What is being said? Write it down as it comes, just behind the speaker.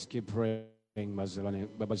keep praying, bazalwane.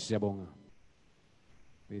 Baba siyabonga.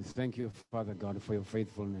 We thank you, Father God, for your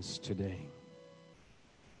faithfulness today.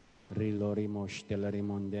 Rilorimosh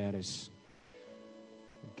telarimonderes.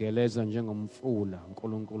 Geleza njengomfula,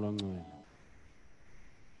 uNkulunkulu ongcwele.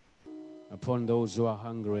 Upon those who are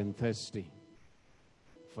hungry and thirsty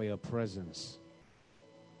for your presence.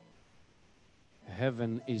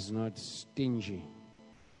 Heaven is not stingy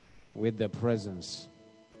with the presence.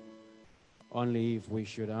 Only if we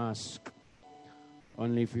should ask.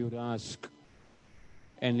 Only if you would ask.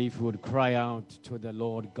 And if you would cry out to the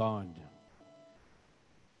Lord God.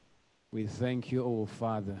 We thank you, O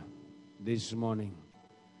Father, this morning.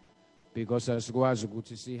 Because asikwazi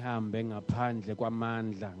ukuthi sihambe ngaphandle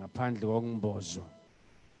kwamandla, ngaphandle kokumbozo.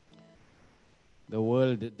 The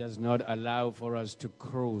world does not allow for us to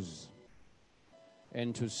cruise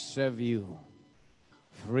and to serve you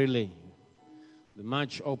freely.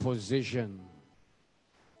 Much opposition.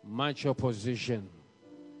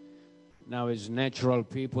 Now as natural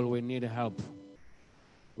people, we need help.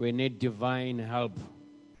 We need divine help.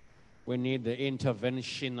 We need the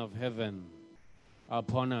intervention of heaven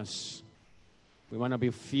upon us. We want to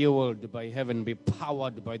be fueled by heaven, be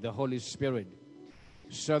powered by the Holy Spirit,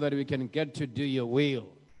 so that we can get to do your will,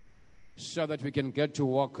 so that we can get to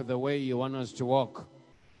walk the way you want us to walk,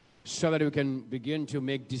 so that we can begin to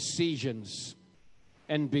make decisions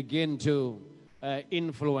and begin to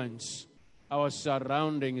influence our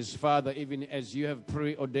surroundings, Father, even as you have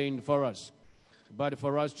preordained for us. But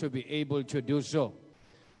for us to be able to do so,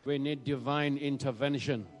 we need divine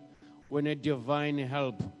intervention. We need divine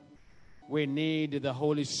help. We need the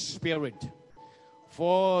Holy Spirit.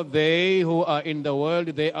 For they who are in the world,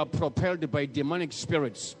 they are propelled by demonic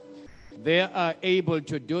spirits. They are able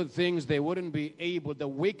to do things they wouldn't be able, the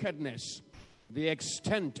wickedness, the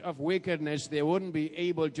extent of wickedness they wouldn't be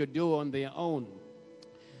able to do on their own.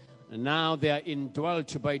 And now they are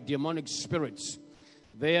indwelt by demonic spirits.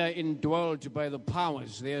 They are indwelt by the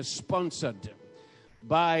powers. They are sponsored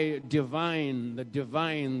by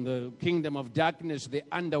the kingdom of darkness, the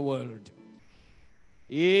underworld.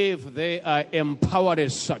 If they are empowered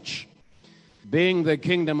as such, being the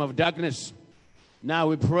kingdom of darkness, now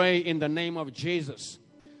we pray in the name of Jesus.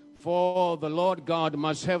 For the Lord God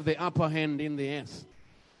must have the upper hand in the earth.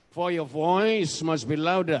 For your voice must be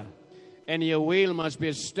louder, and your will must be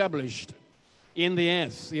established in the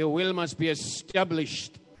earth. Your will must be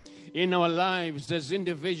established in our lives as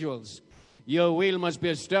individuals. Your will must be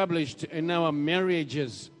established in our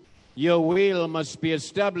marriages. Your will must be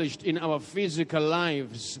established in our physical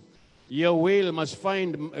lives. Your will must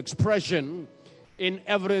find expression in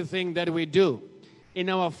everything that we do, in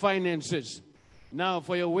our finances. Now,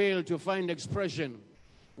 for your will to find expression,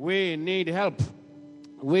 we need help.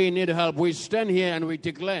 We need help. We stand here and we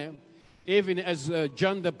declare, even as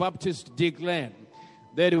John the Baptist declared,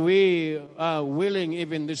 that we are willing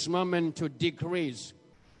even this moment to decrease,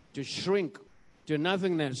 to shrink to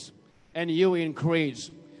nothingness, and you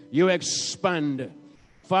increase, you expand.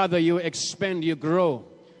 Father, you expand, you grow,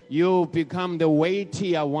 you become the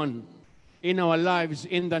weightier one in our lives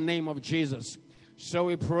in the name of Jesus. So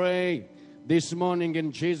we pray this morning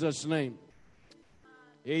in Jesus' name.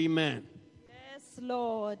 Amen.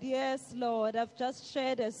 Yes, Lord. I've just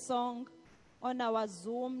shared a song on our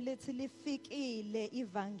Zoom, Lithi Lifikile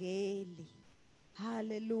Ivangeli.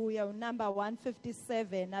 Hallelujah. Number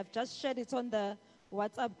 157. I've just shared it on the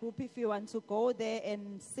WhatsApp group if you want to go there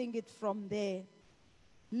and sing it from there.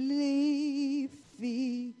 Lifikile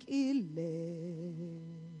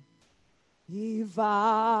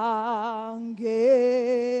Ivangeli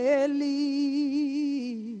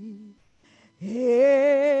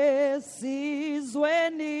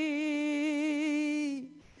esizweni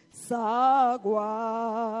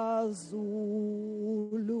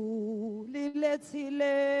saKwaZulu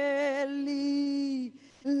lilethile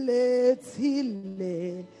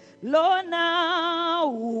lona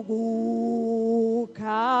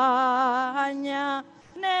ukukhanya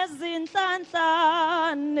nezinhlanhla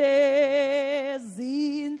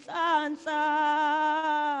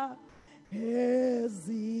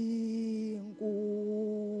ezinkulu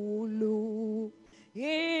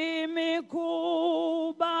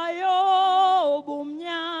imikhuba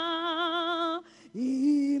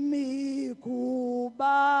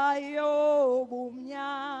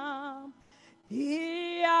yobumnyama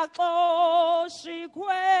iyaxosha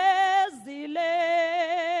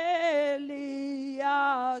ikhwezileli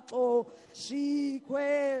yaxosha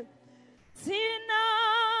thina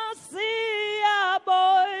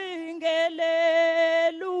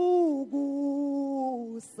siyabongelela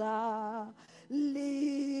ukusa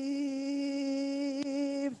lifikile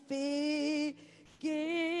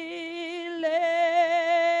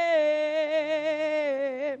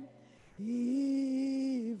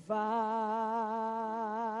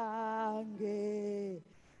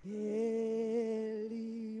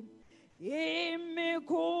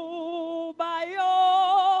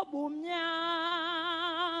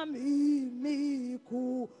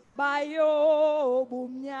yayo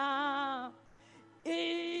bumnya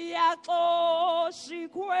iyaxosha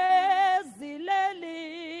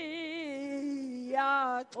ikhwezileli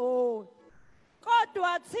yaxosha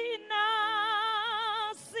kodwa thina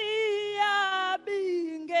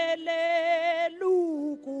siyabingelela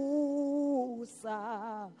ukusa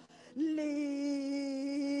lifikile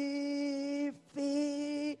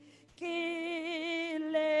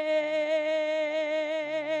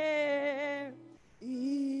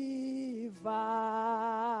ivangeli.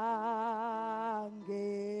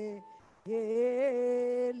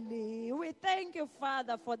 We thank you,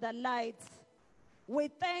 Father, for the light. We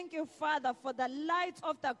thank you, Father, for the light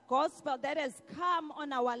of the gospel that has come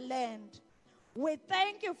on our land. We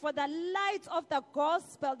thank you for the light of the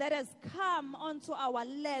gospel that has come onto our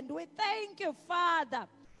land. We thank you, Father,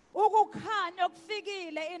 ukukhanya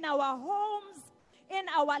okufikile in our homes, in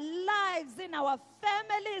our lives, in our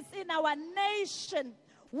families, in our nation.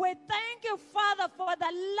 We thank you, Father, for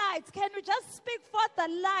the light. Can we just speak forth the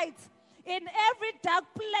light in every dark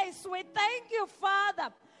place? We thank you,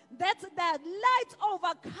 Father, that the light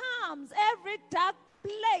overcomes every dark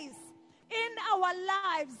place in our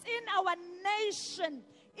lives, in our nation,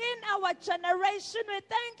 in our generation. We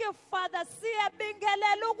thank you, Father.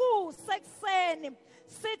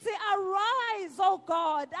 City, arise, oh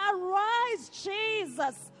God. Arise,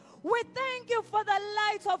 Jesus. We thank you for the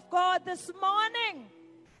light of God this morning.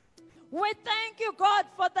 We thank you, God,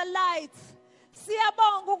 for the light.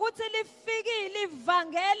 Siyabonga ukuthi lifikile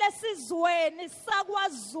ivangeli esizweni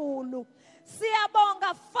sakwaZulu.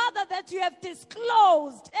 Siyabonga, Father, that you have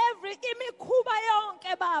disclosed every imikhuba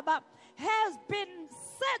yonke, Baba, has been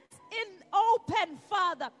set in open,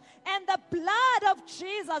 Father, and the blood of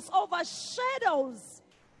Jesus overshadows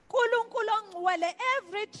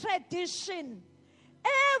every tradition,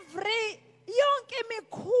 every yonke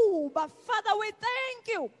imikhuba. Father, we thank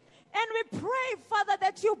you. And we pray, Father,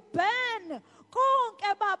 that you burn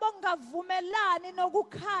konke baba ongavumelani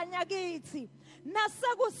nokukhanya kithi.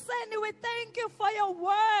 Nasekuseni, we thank you for your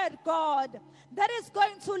word, God, that is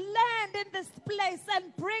going to land in this place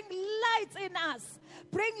and bring light in us.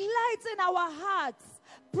 Bring light in our hearts.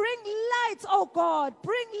 Bring light, oh God.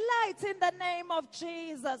 Bring light in the name of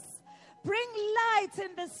Jesus. Bring light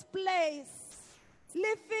in this place.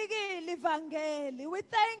 Lifikile ivangeli. We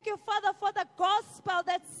thank you, Father, for the gospel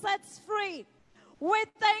that sets free. We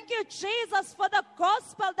thank you, Jesus, for the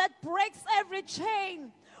gospel that breaks every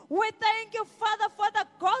chain. We thank you, Father, for the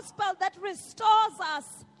gospel that restores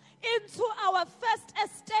us into our first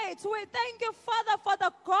estate. We thank you, Father, for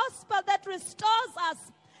the gospel that restores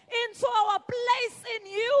us into our place in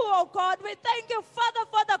you, oh God. We thank you, Father,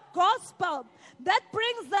 for the gospel that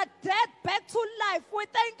brings the dead back to life. We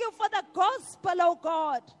thank you for the gospel, oh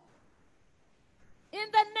God.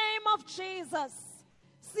 In the name of Jesus,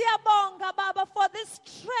 siyabonga, Baba, for this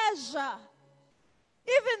treasure.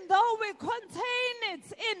 Even though we contain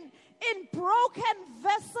it in broken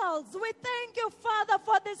vessels, we thank you, Father,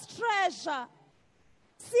 for this treasure.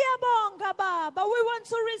 Siyabonga, Baba, we want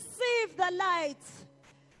to receive the light.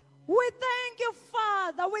 We thank you,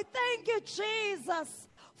 Father. We thank you, Jesus,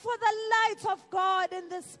 for the light of God in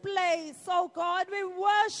this place. Oh God, we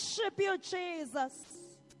worship you, Jesus.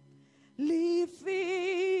 Lifikile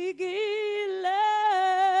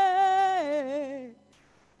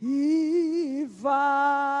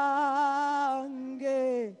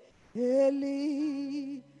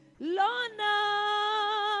ivangeli lona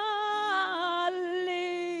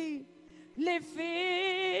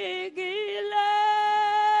lifikile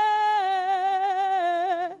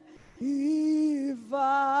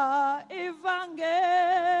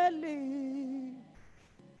ivangeli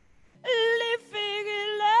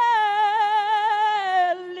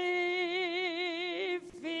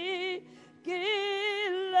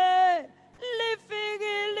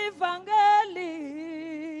lifikile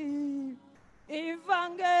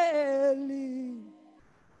ivangeli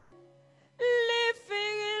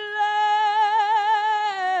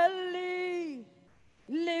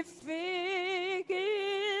lifikile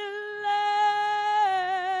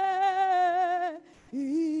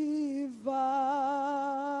ivangeli.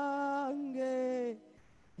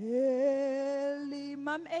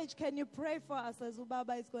 Mom H, can you pray for us as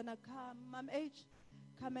Ubaba is going to come? Mom H,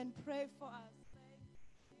 come and pray for us.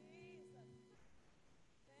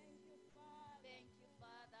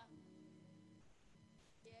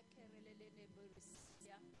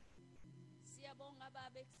 Siyabonga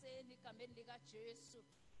baba ekseni egameni lika Jesu.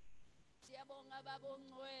 Siyabonga baba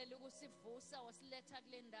ongcwele ukusivusa wasiletha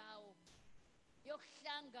kule ndawo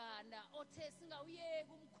yokuhlangana othe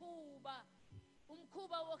singawuyeki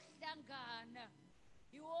umkhuba wokuhlangana.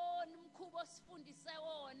 Yiwona umkhuba osifundise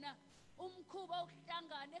wona umkhuba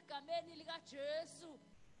wokuhlangana egameni likaJesu.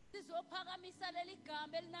 Sizophakamisa leli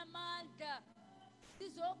gama elinamandla.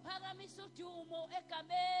 Sizophakamisa udumo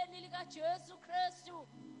egameni likaJesu Kristu.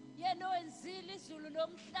 Yena owenzile izulu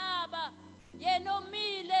nomhlaba, yena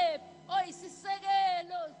omile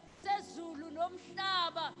oyisisekelo sezulu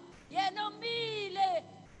nomhlaba, yena omile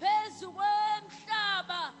phezu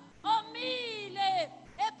kwemhlaba, omile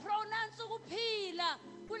epronounce ukuphila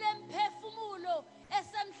kule mphefumulo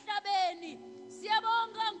esemhlabeni.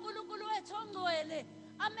 Siyabonga uNkulunkulu wethu ongcwele,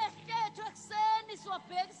 amehlo ethu ekuseni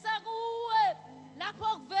siwabhekisa kuwe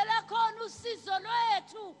lapho kuvela khona usizo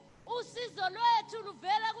lwethu. Usizo lwethu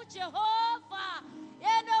luvela kuJehova,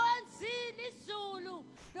 yena wenzile izulu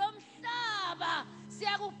nomhlaba.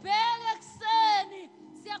 Siyakubheka ekuseni,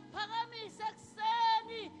 siyakuphakamisa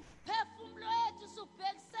ekuseni, phefumulo wethu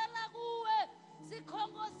subhekisela kuwe,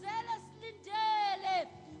 sikhongozele, silindele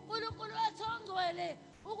uNkulunkulu wethu ongcwele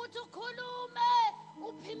ukuthi ukhulume,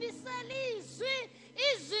 uphimisele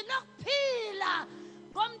izwi lokuphila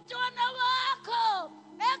ngomntwana wakho.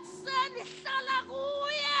 Ekuseni hlala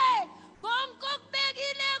kuye, konke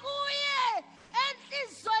okubekile kuye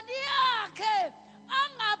enhliziyweni yakhe,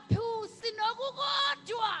 angaphusi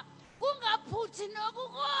nokukodwa, kungaphuthi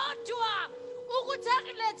nokukodwa, ukuthi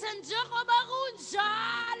akulethe njengoba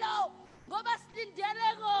kunjalo, ngoba silindele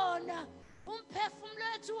kona. Umphefumulo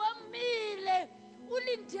wethu womile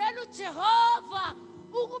ulindele uJehova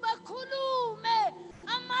ukuba khulume,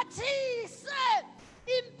 amathise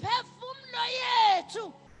imphefumulo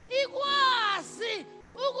yethu ikwazi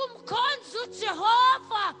ukumkhonza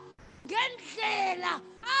uJehova ngendlela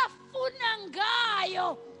afuna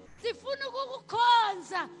ngayo. Sifuna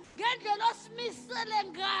ukukukhonza ngendlela osimisele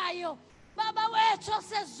ngayo. Baba wethu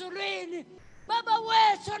osezulwini, Baba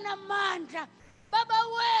wethu onamandla, Baba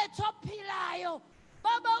wethu ophilayo,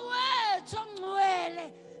 Baba wethu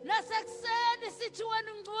ongcwele. Nasekuseni sithi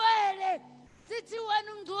wena ungcwele, sithi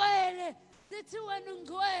wena ungcwele, sithi wena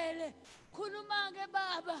ungcwele. Khuluma-ke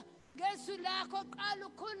Baba ngezwi lakho, qala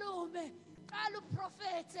ukhulume, qala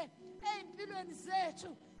uprofethe ey'mpilweni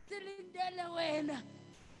zethu, silindele wena.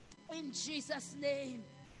 In Jesus' name.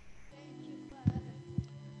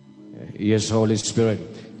 Yes, Holy Spirit.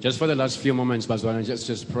 Just for the last few moments, Pastor,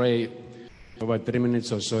 just pray for about 3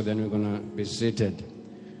 minutes or so, then we're going to be seated.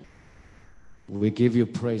 We give you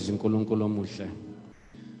praise in Nkulunkulu omuhle.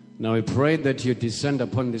 Now we pray that you descend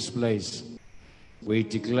upon this place. We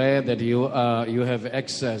declare that you have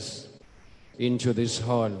access into this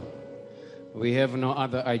hall. We have no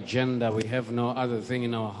other agenda. We have no other thing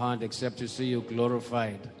in our heart except to see you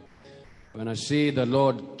glorified. When I see the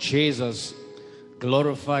Lord Jesus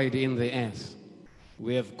glorified in the earth,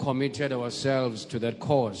 we have committed ourselves to that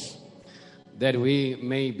cause, that we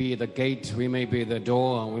may be the gate, we may be the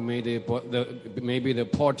door, we may be the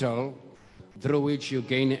portal through which you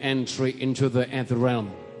gain entry into the earth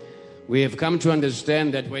realm. We have come to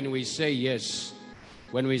understand that when we say yes,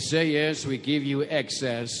 we give you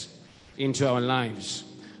access into our lives.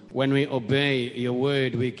 When we obey your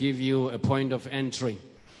word, we give you a point of entry.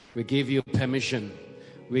 We give you permission.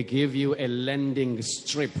 We give you a landing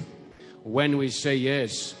strip. When we say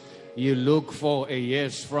yes, you look for a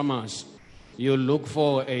yes from us. You look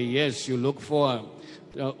for a yes. You look for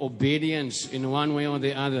obedience in one way or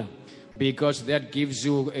the other, because that gives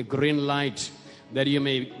you a green light that you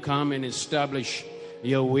may come and establish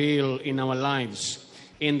your will in our lives.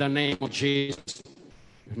 In the name of Jesus.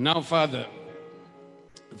 Now, Father,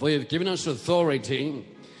 for you've given us authority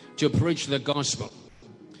to preach the gospel.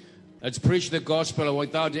 Let's preach the gospel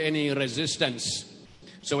without any resistance.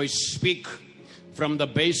 So we speak from the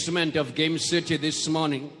basement of Game City this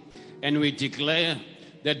morning, and we declare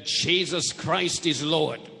that Jesus Christ is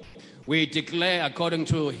Lord. We declare, according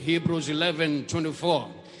to Hebrews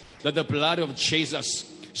 11:24, that the blood of Jesus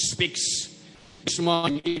speaks this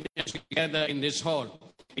morning together in this hall.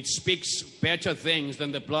 It speaks better things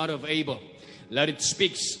than the blood of Abel. Let it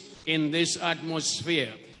speak in this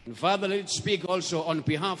atmosphere. And Father, let it speak also on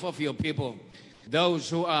behalf of your people, those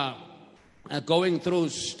who are going through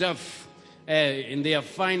stuff in their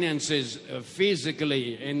finances,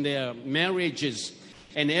 physically, in their marriages,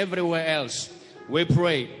 and everywhere else. We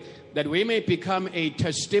pray that we may become a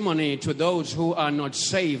testimony to those who are not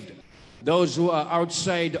saved, those who are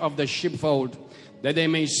outside of the sheepfold, that they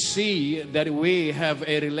may see that we have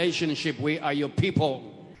a relationship. We are your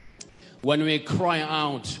people. When we cry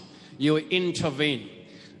out, you intervene.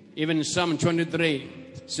 Even Psalm 23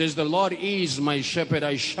 says, the Lord is my shepherd,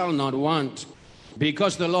 I shall not want.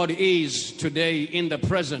 Because the Lord is today in the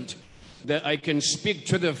present, that I can speak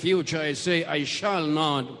to the future. I say, I shall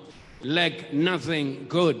not lack nothing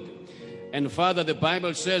good. And Father, the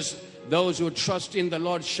Bible says those who trust in the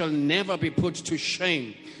Lord shall never be put to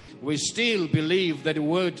shame. We still believe that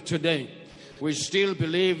word today. We still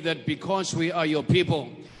believe that because we are your people,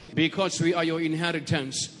 because we are your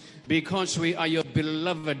inheritance, because we are your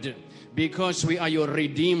beloved, because we are your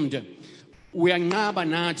redeemed, uyanqaba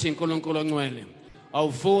nathi nkulunkulu ongcwele.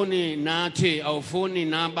 Awufuni nathi, awufuni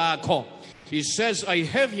nabakho. He says, I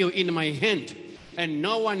have you in my hand, and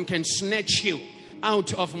no one can snatch you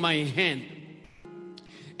out of my hand.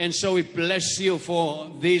 And so we bless you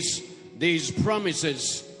for these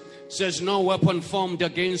promises. It says, no weapon formed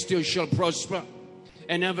against you shall prosper,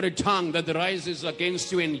 and every tongue that rises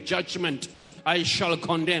against you in judgment I shall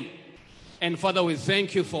condemn. And Father, we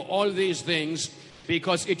thank you for all these things,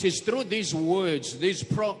 because it is through these words, these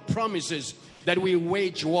promises, that we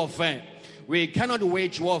wage warfare. We cannot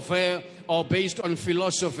wage warfare or based on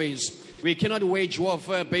philosophies. We cannot wage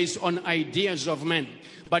warfare based on ideas of men.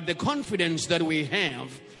 But the confidence that we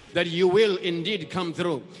have that you will indeed come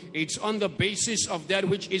through, it's on the basis of that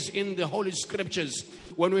which is in the Holy Scriptures.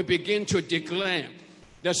 When we begin to declare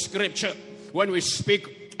the Scripture, when we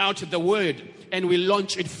speak out the word and we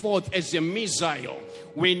launch it forth as a missile,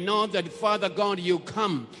 we know that, Father God, you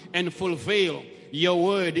come and fulfill your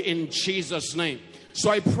word in Jesus' name. So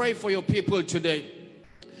I pray for your people today.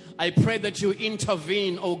 I pray that you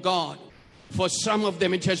intervene, oh God. For some of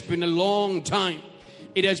them, it has been a long time.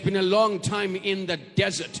 It has been a long time in the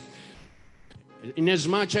desert.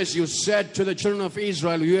 Inasmuch as you said to the children of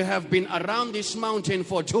Israel, you have been around this mountain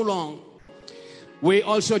for too long. We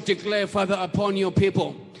also declare, Father, upon your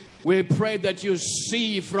people, we pray that you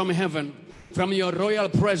see from heaven, from your royal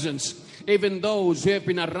presence, even those who have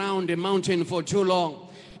been around the mountain for too long,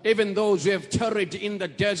 even those who have tarried in the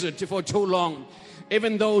desert for too long,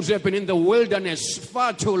 even those who have been in the wilderness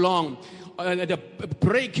far too long, at a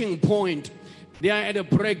breaking point. They are at a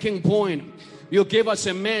breaking point. You give us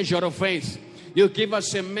a measure of faith. You give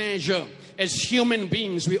us a measure. As human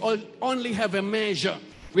beings, we all only have a measure.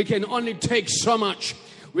 We can only take so much.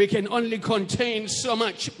 We can only contain so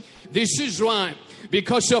much. This is why,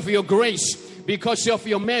 because of your grace, because of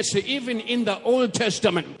your mercy, even in the Old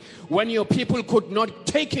Testament, when your people could not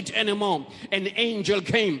take it anymore, an angel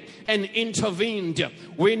came and intervened.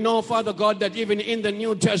 We know, Father God, that even in the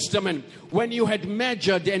New Testament, when you had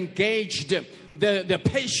measured and gauged the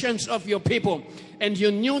patience of your people, and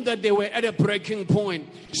you knew that they were at a breaking point,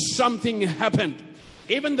 something happened.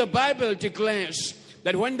 Even the Bible declares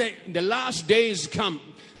that when the last days come,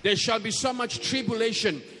 there shall be so much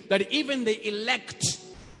tribulation that even the elect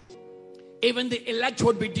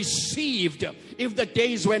would be deceived if the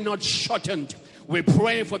days were not shortened. We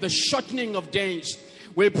pray for the shortening of days.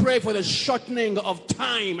 We pray for the shortening of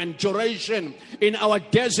time and duration in our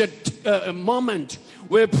desert moment.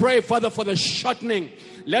 We pray, Father, for the shortening.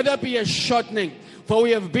 Let there be a shortening. For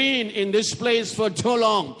we have been in this place for too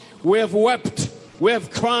long. We have wept. We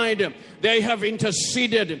have cried. They have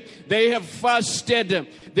interceded. They have fasted.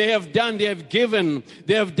 They have done. They have given.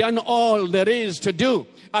 They have done all there is to do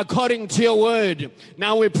according to your word.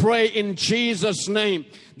 Now we pray in Jesus' name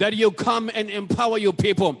that you come and empower your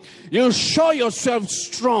people. You show yourself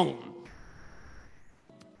strong.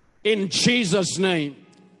 In Jesus' name.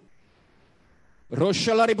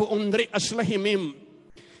 Roshalaribu undri aslahimim.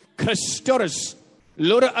 Christoris.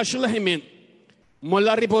 Lura aslahimin.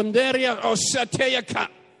 Molaribonderia osateyaka.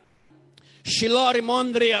 Shilari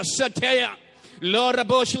mondria sateya. Lora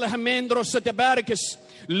boshlahamendro satebarikis.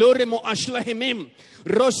 Lurimo aslahimim.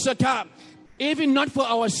 Rosata. Even not for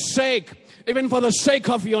our sake, even for the sake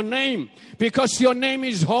of your name, because your name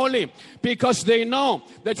is holy, because they know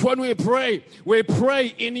that when we pray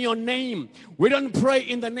in your name. We don't pray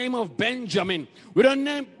in the name of Benjamin. We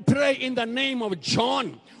don't pray in the name of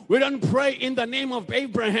John. We don't pray in the name of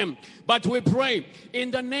Abraham, but we pray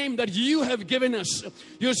in the name that you have given us.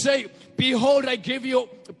 You say, behold, I give you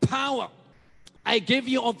power. I give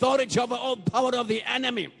you authority over all power of the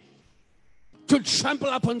enemy, to trample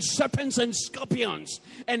upon serpents and scorpions,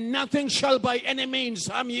 and nothing shall by any means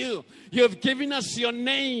harm you. You have given us your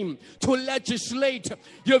name to legislate.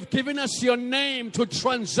 You have given us your name to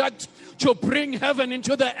transact, to bring heaven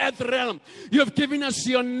into the earth realm. You have given us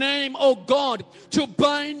your name, oh God, to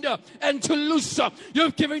bind and to loose. You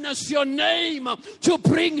have given us your name to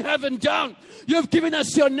bring heaven down. You have given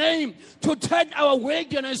us your name to turn our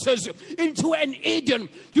wildernesses into an Eden.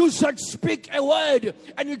 You said, speak a word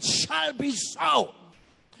and it shall be so.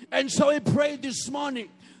 And so we pray this morning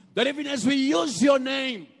that even as we use your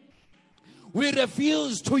name, we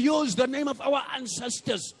refuse to use the name of our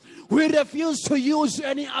ancestors. We refuse to use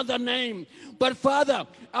any other name. But Father,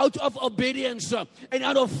 out of obedience and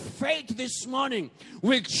out of faith this morning,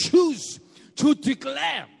 we choose to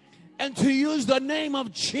declare and to use the name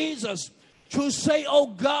of Jesus to say, oh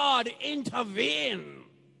God, intervene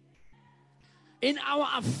in our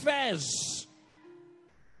affairs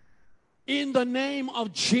in the name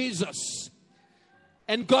of Jesus.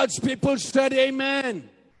 And God's people said, amen.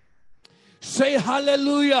 Say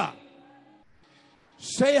hallelujah.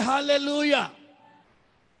 Say hallelujah.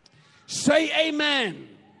 Say amen.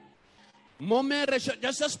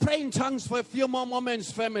 Just pray in tongues for a few more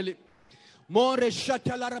moments, family.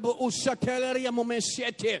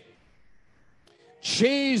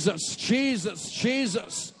 Jesus, Jesus,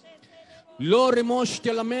 Jesus.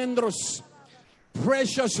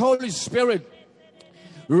 Precious Holy Spirit.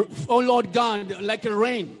 Oh Lord God, like a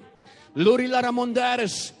rain.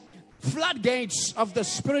 Floodgates of the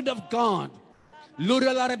Spirit of God.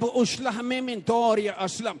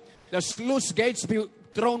 The sluice gates be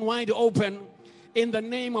thrown wide open in the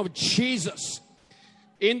name of Jesus.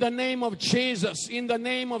 In the name of Jesus. In the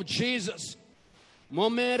name of Jesus.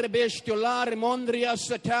 Momere bestiolare mondria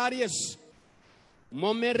satarius.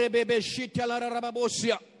 Momere bebeshitalara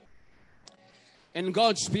rababosia. And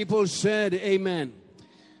God's people said, amen.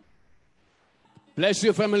 Bless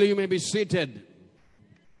you, family. You may be seated.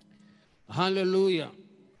 Hallelujah.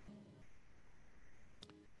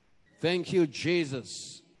 Thank you,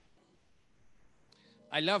 Jesus.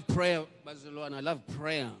 I love prayer, Barcelona. I love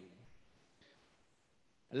prayer.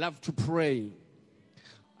 I love to pray.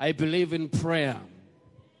 I believe in prayer.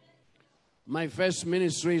 My first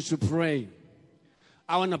ministry is to pray.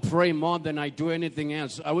 I want to pray more than I do anything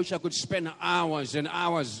else. I wish I could spend hours and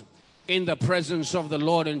hours in the presence of the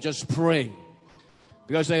Lord and just pray.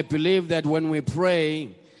 Because I believe that when we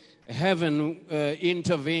pray, heaven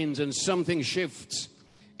intervenes and something shifts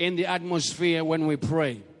in the atmosphere when we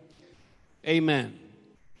pray. Amen.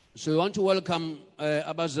 So we want to welcome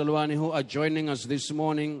Abazalwane who are joining us this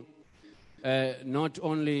morning. Not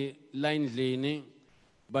only Lindlini,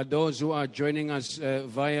 but those who are joining us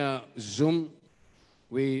via Zoom.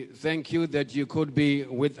 We thank you that you could be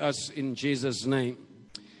with us in Jesus' name.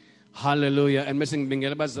 Hallelujah. And missing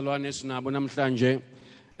bingela bazalwane sinabo namhlanje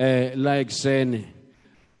like saying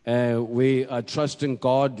we are trusting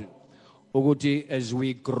God ukuthi as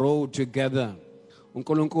we grow together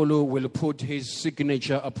uNkulunkulu will put his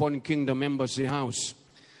signature upon Kingdom Embassy House,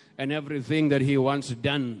 and everything that he wants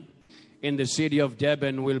done in the city of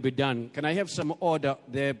Durban will be done. Can I have some order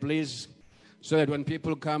there, please? So that when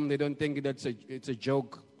people come, they don't think that it's a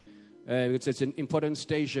joke. It's an important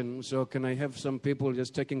station. So can I have some people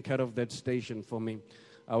just taking care of that station for me?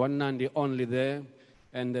 I want Nandi only there,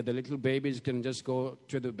 and the little babies can just go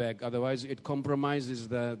to the back. Otherwise, it compromises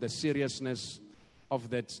the seriousness of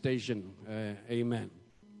that station. Amen.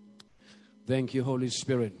 Thank you, Holy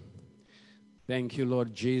Spirit. Thank you,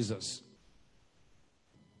 Lord Jesus.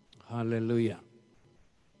 Hallelujah.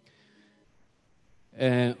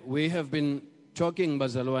 We have been talking,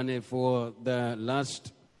 Bazalwane, for the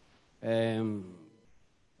last, 4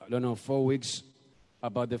 weeks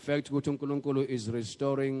about the fact that uNkulunkulu is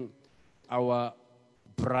restoring our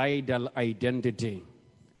bridal identity.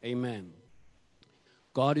 Amen.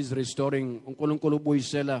 God is restoring. uNkulunkulu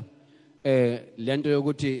ubuyisela lento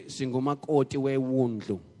yokuthi singumakoti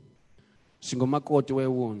wewundlu. Singumakoti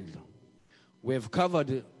wewundlu. We have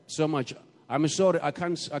covered so much. I'm sorry, I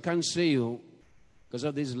can't see you because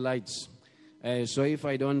of these lights. So if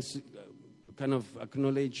I don't kind of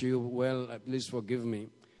acknowledge you, well, please forgive me.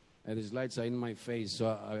 These lights are in my face,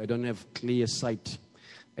 so I don't have clear sight.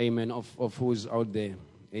 Amen. Of who's out there.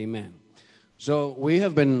 Amen. So we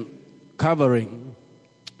have been covering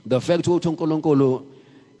the fact that uNkulunkulu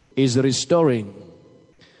is restoring.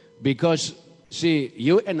 Because, see,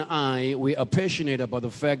 you and I, we are passionate about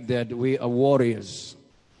the fact that we are warriors.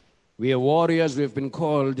 We are warriors. We've been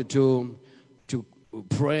called to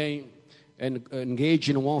pray and engage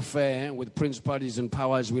in warfare with principalities and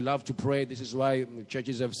powers. We love to pray. This is why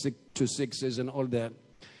churches have 6 to 6s and all that.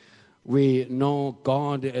 We know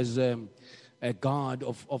God as a God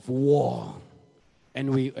of war, and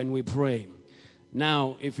we pray.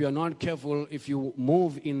 Now, if you're not careful, if you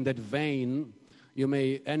move in that vein, you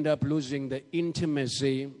may end up losing the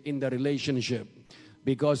intimacy in the relationship.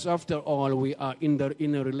 Because after all, we are in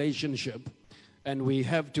a relationship, and we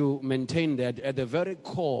have to maintain that. At the very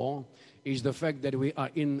core is the fact that we are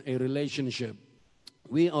in a relationship.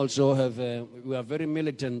 We also we are very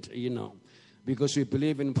militant, because we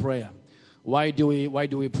believe in prayer. Why do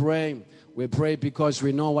we pray? We pray because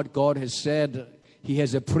we know what God has said. He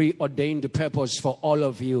has a preordained purpose for all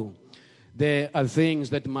of you. There are things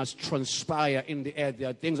that must transpire in the earth. There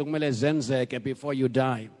are things that must zenzeke before you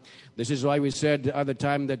die. This is why we said the other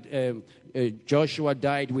time that Joshua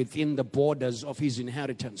died within the borders of his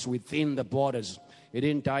inheritance, within the borders. He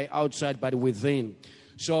didn't die outside, but within.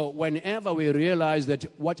 So whenever we realize that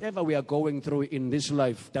whatever we are going through in this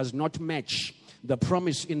life does not match the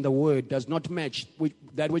promise in the word, does not match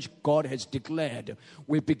that which God has declared,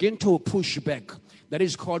 we begin to push back. That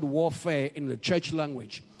is called warfare in the church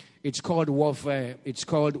language. It's called warfare. It's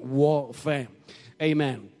called warfare.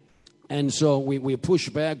 Amen. And so we push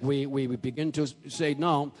back. We begin to say,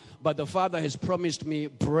 no, but the Father has promised me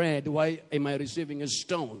bread. Why am I receiving a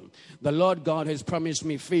stone? The Lord God has promised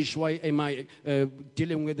me fish. Why am I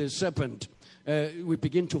dealing with a serpent? We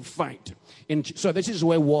begin to fight. So this is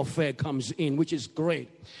where warfare comes in, which is great.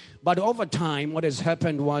 But over time, what has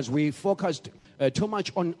happened was we focused too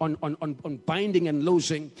much on binding and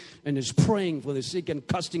loosing, and is praying for the sick and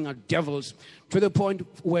casting out devils, to the point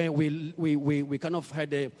where we kind of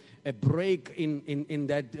had a break in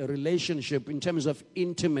that relationship in terms of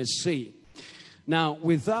intimacy. Now,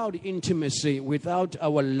 without intimacy, without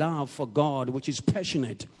our love for God, which is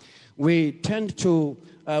passionate, we tend to,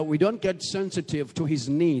 we don't get sensitive to his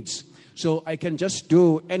needs. So I can just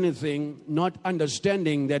do anything, not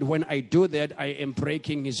understanding that when I do that, I am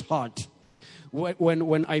breaking his heart.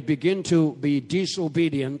 When I begin to be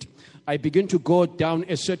disobedient, I begin to go down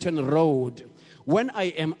a certain road. When I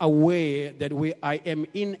am aware that I am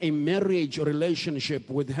in a marriage relationship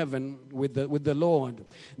with heaven, with the Lord,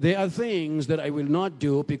 there are things that I will not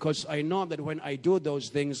do, because I know that when I do those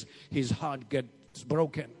things, his heart gets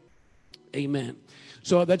broken. Amen.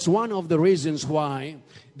 So that's one of the reasons why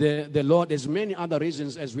the Lord, there's many other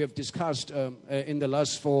reasons as we have discussed in the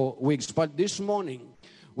last 4 weeks. But this morning,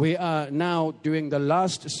 we are now doing the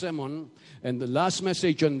last sermon and the last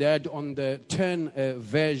message on that, on the 10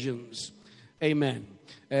 versions. Amen.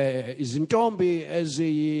 Izintombi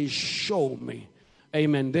eziyishow me.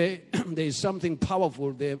 Amen. There is something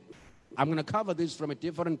powerful there. I'm going to cover this from a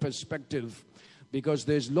different perspective, because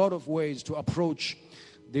there's a lot of ways to approach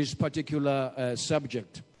this particular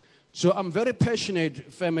subject. So I'm very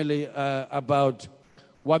passionate, family, about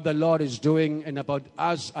what the Lord is doing and about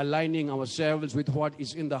us aligning ourselves with what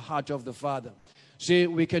is in the heart of the Father. See,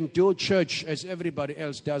 we can do church as everybody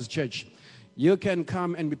else does church. You can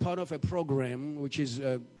come and be part of a program which is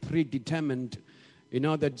predetermined. You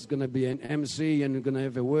know that's going to be an MC and you're going to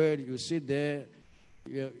have a word. You sit there,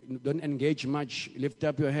 you don't engage much. Lift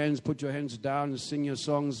up your hands, put your hands down, sing your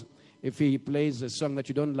songs. If he plays a song that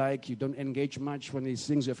you don't like, you don't engage much. When he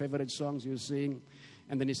sings your favorite songs, you sing.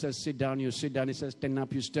 And then he says, sit down, you sit down. He says, stand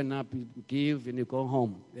up, you stand up, you give, and you go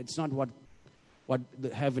home. That's not what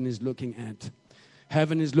the heaven is looking at.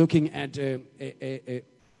 Heaven is looking at a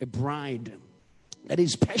bride that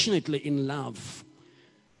is passionately in love.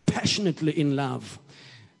 Passionately in love.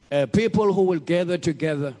 People who will gather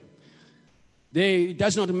together. It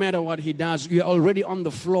does not matter what he does. You are already on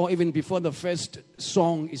the floor even before the first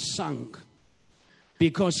song is sung.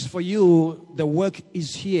 Because for you, the work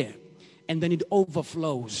is here. And then it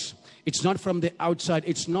overflows. It's not from the outside.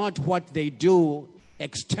 It's not what they do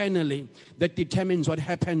externally that determines what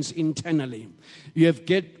happens internally. You have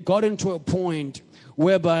gotten to a point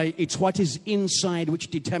whereby it's what is inside which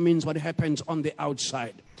determines what happens on the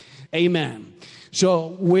outside. Amen.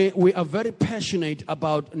 So we are very passionate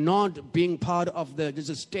about not being part of the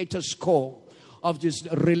status quo of just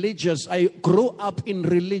religious. I grew up in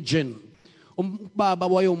religion.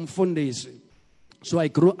 So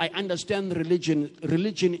I understand religion.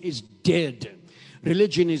 Religion is dead.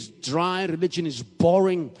 Religion is dry. Religion is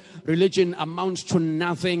boring. Religion amounts to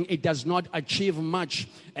nothing. It does not achieve much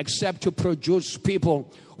except to produce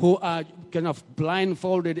people who are kind of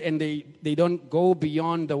blindfolded and they don't go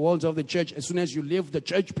beyond the walls of the church. As soon as you leave the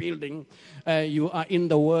church building, you are in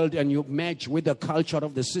the world and you match with the culture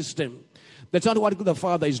of the system. That's not what the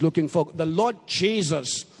Father is looking for. The Lord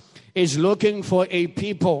Jesus is looking for a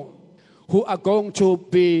people who are going to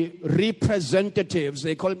be representatives.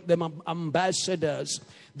 They call them ambassadors.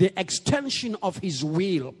 The extension of his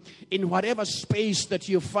will in whatever space that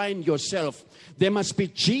you find yourself. There must be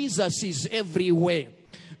Jesuses everywhere.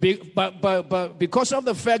 But because of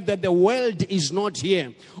the fact that the world is not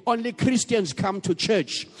here, only Christians come to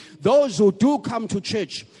church. Those who do come to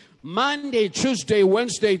church, Monday, Tuesday,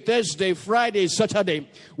 Wednesday, Thursday, Friday, Saturday,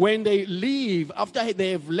 when they leave, after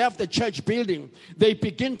they have left the church building, they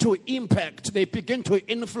begin to impact, they begin to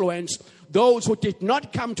influence those who did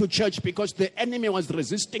not come to church because the enemy was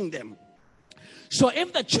resisting them. So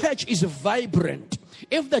if the church is vibrant,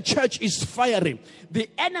 if the church is fiery, the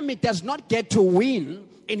enemy does not get to win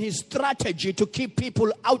in his strategy to keep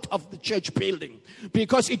people out of the church building,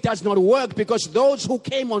 because it does not work. Because those who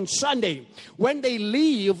came on Sunday, when they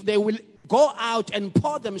leave, they will go out and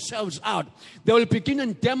pour themselves out. They will begin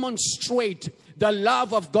and demonstrate the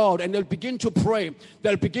love of God, and they'll begin to pray.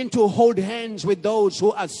 They'll begin to hold hands with those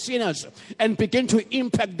who are sinners and begin to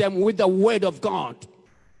impact them with the word of God.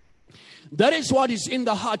 That is what is in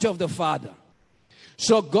the heart of the Father.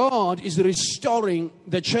 So God is restoring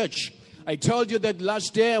the church. I told you that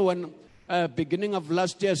last year, when beginning of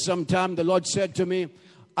last year sometime, the Lord said to me,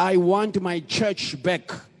 I want my church back.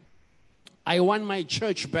 I want my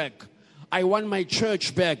church back. I want my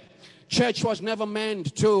church back. Church was never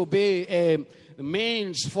meant to be a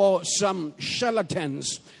means for some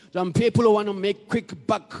charlatans, some people who want to make quick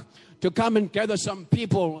buck, to come and gather some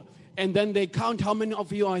people, and then they count how many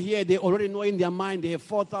of you are here. They already know in their mind they have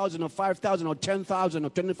 4,000 or 5,000 or 10,000 or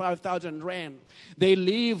 25,000 rand. They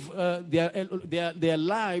live their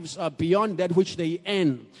lives beyond that which they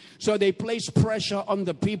earn. So they place pressure on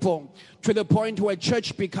the people to the point where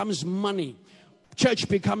church becomes money. Church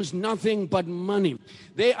becomes nothing but money.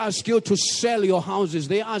 They ask you to sell your houses.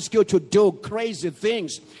 They ask you to do crazy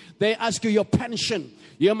things. They ask you your pension.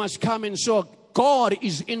 You must come and sow. God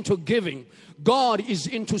is into giving. God is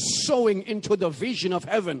into sowing into the vision of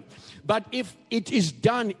heaven. But if it is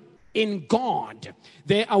done in God,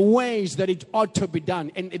 there are ways that it ought to be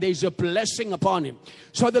done, and there's a blessing upon him.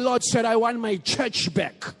 So the Lord said, I want my church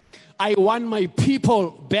back. I want my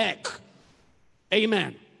people back.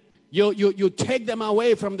 Amen. You take them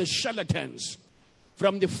away from the charlatans,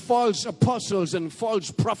 from the false apostles and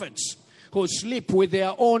false prophets who sleep with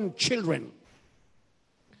their own children.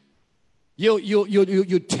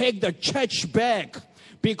 You take the church back,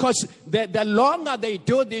 because the longer they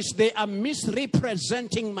do this, they are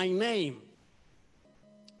misrepresenting my name.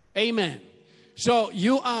 Amen. So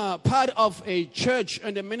you are part of a church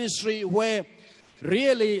and a ministry where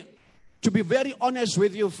really, to be very honest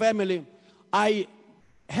with you, family, I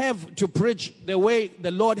have to preach the way the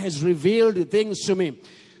Lord has revealed things to me.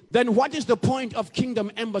 Then what is the point of Kingdom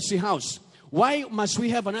Embassy House? Why must we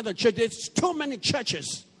have another church? There's too many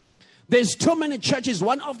churches. There's too many churches.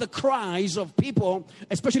 One of the cries of people,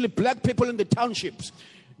 especially black people in the townships,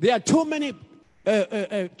 there are too many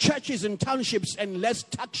churches in townships and less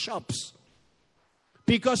tuck shops.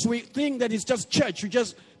 Because we think that it's just church.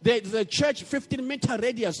 The church 15-meter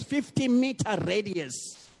radius, 50-meter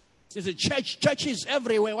radius. There's a churches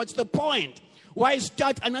everywhere. What's the point? Why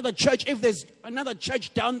start another church if there's another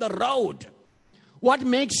church down the road? What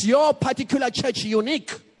makes your particular church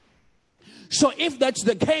unique? So if that's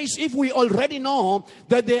the case, if we already know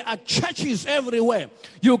that there are churches everywhere,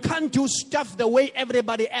 you can't do stuff the way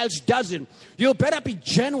everybody else does it. You better be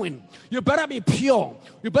genuine. You better be pure.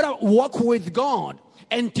 You better walk with God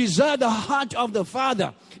and desire the heart of the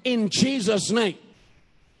Father in Jesus' name.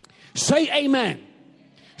 Say amen.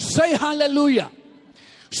 Say hallelujah.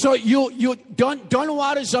 So you don't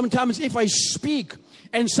worry sometimes if I speak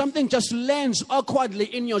and something just lands awkwardly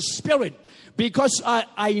in your spirit, because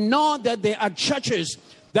I know that there are churches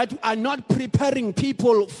that are not preparing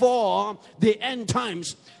people for the end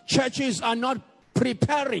times. Churches are not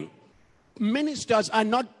preparing. Ministers are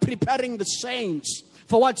not preparing the saints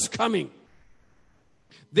for what's coming.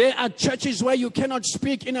 There are churches where you cannot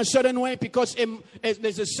speak in a certain way because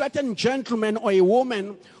there's a certain gentleman or a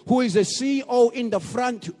woman who is a CEO in the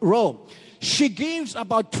front row. She gives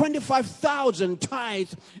about 25,000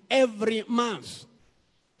 tithes every month.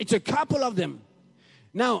 It's a couple of them.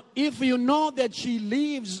 Now, if you know that she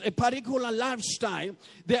lives a particular lifestyle,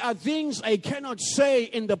 there are things I cannot say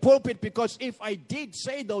in the pulpit, because if I did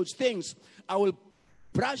say those things, I will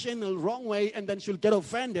brush in the wrong way and then she'll get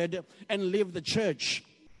offended and leave the church.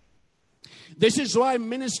 This is why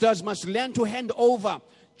ministers must learn to hand over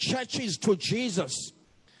churches to Jesus.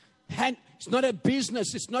 It's not a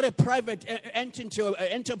business. It's not a private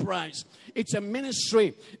enterprise. It's a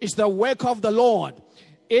ministry. It's the work of the Lord.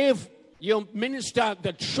 If you minister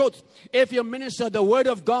the truth, if you minister the word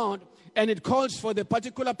of God, and it calls for the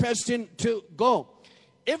particular person to go,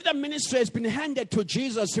 if the ministry has been handed to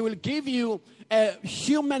Jesus, he will give you a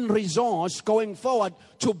human resource going forward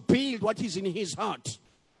to build what is in his heart.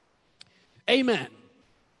 Amen.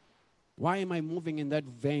 Why am I moving in that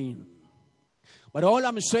vein? But all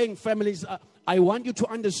I'm saying, families, I want you to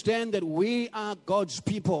understand that we are God's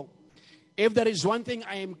people. If there is one thing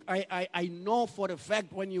I know for a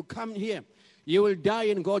fact, when you come here, you will die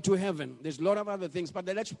and go to heaven. There's a lot of other things, but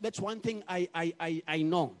that's one thing I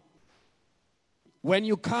know. When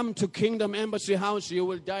you come to Kingdom Embassy House, you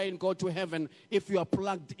will die and go to heaven if you are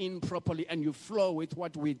plugged in properly and you flow with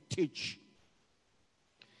what we teach.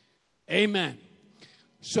 Amen.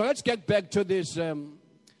 So let's get back to this.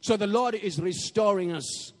 So the Lord is restoring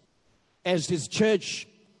us as His church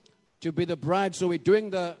to be the bride. So we're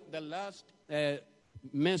doing the last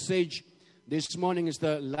message this morning. Is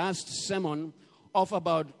the last sermon of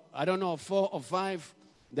about, 4 or 5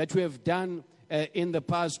 that we have done in the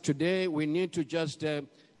past. Today we need to just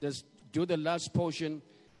do the last portion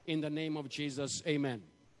in the name of Jesus. Amen.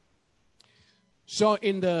 So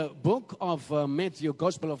in the book of Matthew,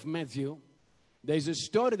 Gospel of Matthew, there's a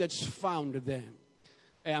story that's found there.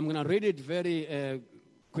 I'm going to read it very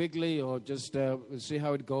quickly, or just see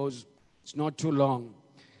how it goes. It's not too long.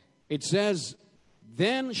 It says,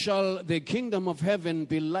 "Then shall the kingdom of heaven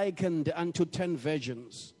be likened unto 10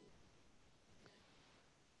 virgins.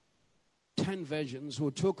 10 virgins who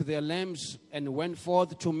took their lamps and went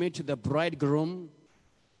forth to meet the bridegroom.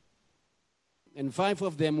 And 5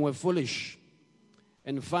 of them were foolish,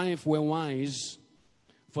 and 5 were wise.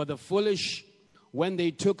 For the foolish, when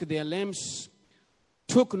they took their lamps,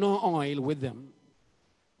 took no oil with them.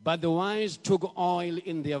 But the wise took oil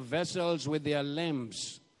in their vessels with their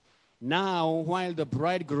lamps. Now, while the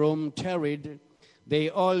bridegroom tarried, they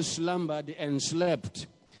all slumbered and slept.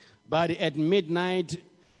 But at midnight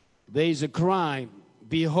there is a cry,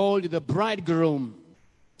 Behold the bridegroom,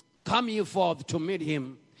 come ye forth to meet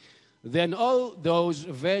him. Then all those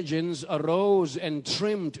virgins arose and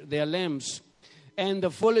trimmed their lamps. And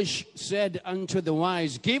the foolish said unto the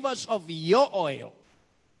wise, Give us of your oil,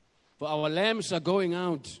 for our lamps are going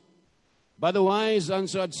out. But the wise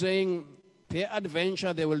answered, saying,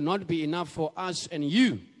 Peradventure there will not be enough for us and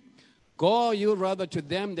you. Go you rather to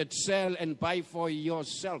them that sell and buy for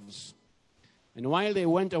yourselves. And while they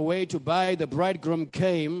went away to buy, the bridegroom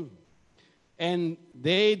came, and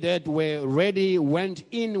they that were ready went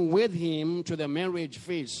in with him to the marriage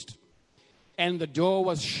feast. And the door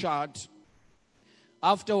was shut.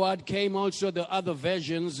 Afterward came also the other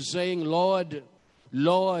virgins, saying, Lord,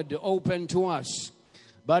 Lord, open to us.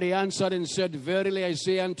 But he answered and said, Verily I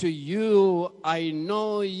say unto you, I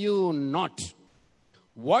know you not.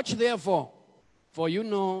 Watch therefore, for you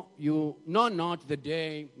know not the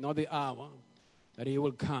day nor the hour that he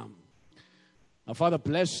will come. Now, Father,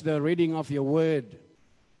 bless the reading of your word.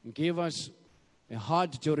 And give us a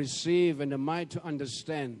heart to receive and a mind to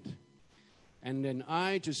understand, and an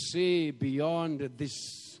eye to see beyond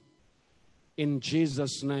this. In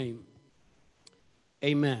Jesus' name,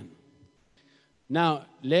 amen. Now,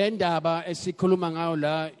 le ndaba esikhuluma ngayo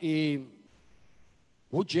la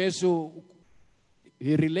uJesu,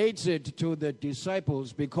 he relates it to the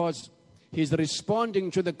disciples because he's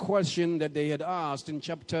responding to the question that they had asked in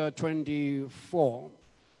chapter 24.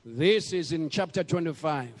 This is in chapter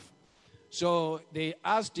 25. So they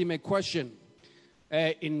asked him a question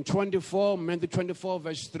in Matthew 24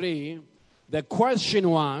 verse 3. The question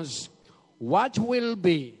was, what will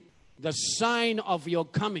be the sign of your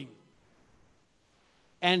coming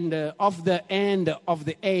and of the end of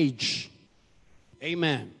the age?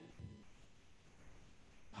 Amen.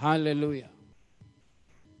 Hallelujah.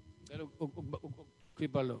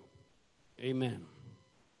 Amen.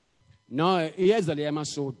 No, iyeza le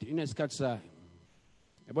yamasudi inesikhathi sayo.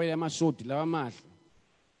 Yabo le yamasudi lawa amahle.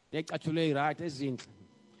 Lecathule right ezinhle.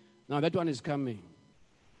 Now that one is coming.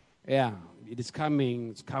 Yeah, it is coming,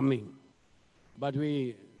 it's coming. But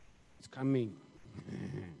it's coming.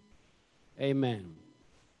 Amen.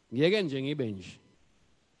 Ngeke nje ngibe nje.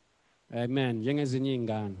 Amen. Njengezinye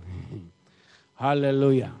izingane.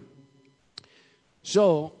 Hallelujah.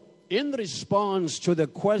 So, in response to the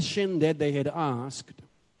question that they had asked,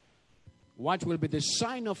 what will be the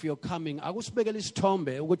sign of your coming? Akusibekela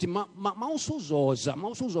isithombe ukuthi mawusuzoza,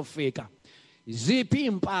 mawusuzofika. Iziphi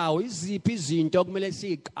impawu, iziphi izinto okumele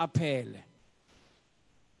siqaphele?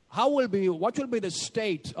 What will be the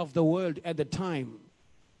state of the world at the time?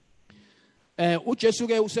 uJesu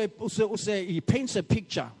ke he paints a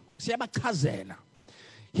picture. Siyabachazela.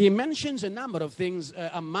 He mentions a number of things,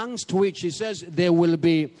 amongst which he says there will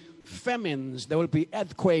be famines, there will be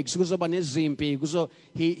earthquakes. So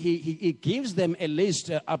he gives them a list,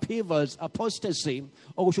 upheavals, apostasy. In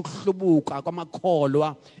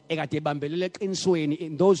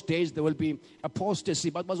those days there will be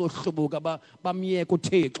apostasy.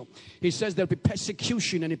 He says there will be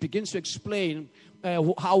persecution, and he begins to explain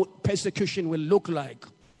how persecution will look like.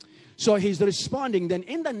 So he's responding. Then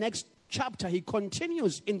in the next chapter, he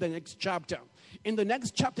continues in the next chapter. In the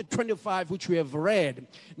next chapter 25, which we have read,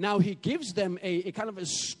 now he gives them a kind of a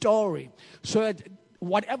story, so that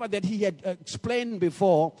whatever that he had explained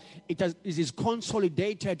before, it is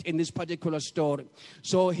consolidated in this particular story.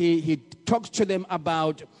 So he talks to them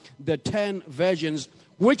about the 10 virgins,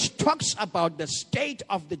 which talks about the state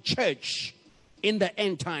of the church in the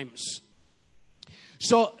end times.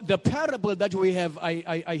 So the parable that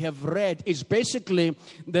I have read is basically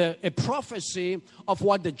a prophecy of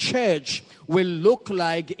what the church will look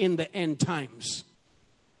like in the end times.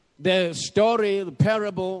 The story, the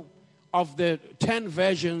parable of the 10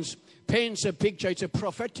 virgins paints a picture. It's a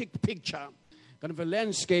prophetic picture, kind of a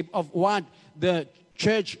landscape of what the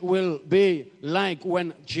church will be like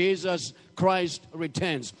when Jesus Christ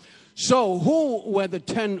returns. So, who were the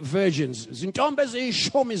 10 virgins? Zintombi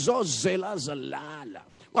eziyishumi zozela zalala.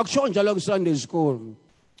 Kwakusho njalo ku-Sunday school.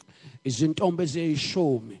 Izintombi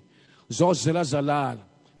eziyishumi zozela zalala.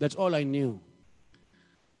 That's all I knew.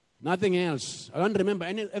 Nothing else. I don't remember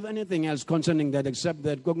anything else concerning that except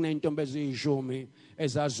that kukuneyintombi eziyishumi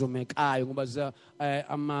ezazumekayo ngoba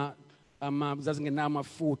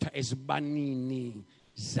zazingenamafutha ezibanini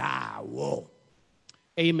zawo.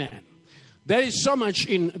 Amen. There is so much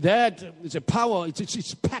in that. It's a power.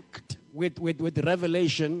 It's packed with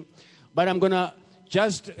revelation. But I'm going to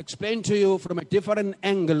just explain to you from a different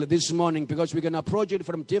angle this morning because we can approach it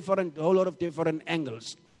from a whole lot of different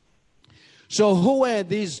angles. So who were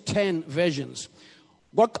these 10 virgins?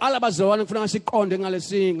 Kwaqala bazalwane kufanele siqonde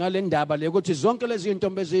ngale ndaba le ukuthi zonke lezi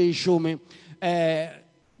intombi eziyishumi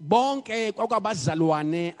bonke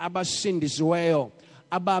kwakubazalwane abasindisiweyo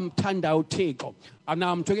abamthanda uThixo. And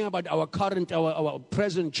now I'm talking about our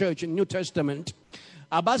present church in New Testament.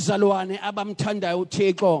 Abazalwane abamthanda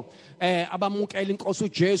uThixo abamukela inkosi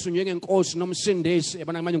uJesu njengenkosi nomsindisi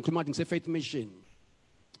ebona manje ngikhuluma ukuthi ngise-faith mission.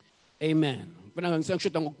 Amen.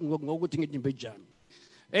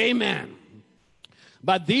 Amen.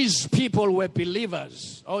 But these people were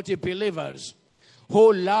believers, believers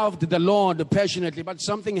who loved the Lord passionately. But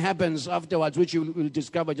something happens afterwards, which you will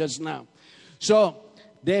discover just now. So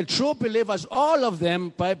they're true believers, all of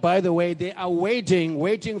them, by the way, they are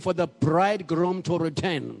waiting for the bridegroom to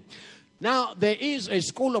return. Now, there is a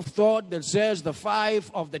school of thought that says the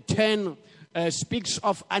 5 of the 10 speaks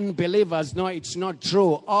of unbelievers. No, it's not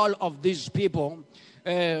true. All of these people,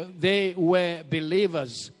 they were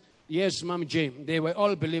believers. Yes, Ma'am Jane, they were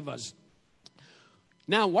all believers.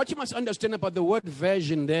 Now, what you must understand about the word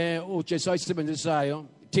virgin there,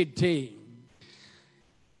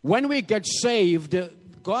 when we get saved,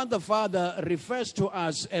 God the Father refers to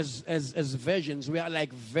us as virgins. We are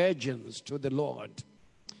like virgins to the Lord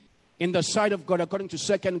in the sight of God, according to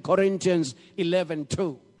 2 Corinthians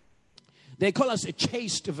 11:2. They call us a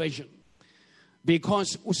chaste virgin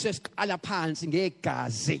because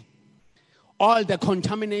all the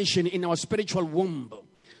contamination in our spiritual womb,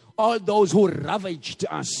 all those who ravaged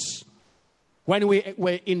us when we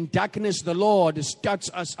were in darkness, the Lord starts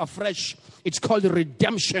us afresh. It's called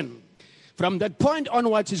redemption. From that point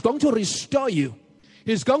onwards, He's going to restore you.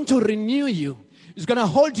 He's going to renew you. He's going to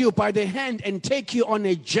hold you by the hand and take you on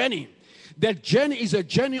a journey. That journey is a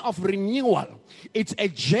journey of renewal. It's a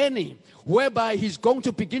journey whereby He's going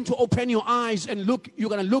to begin to open your eyes and you're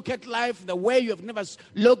going to look at life the way you have never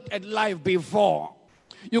looked at life before.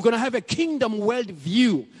 You're going to have a kingdom world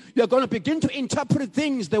view. You're going to begin to interpret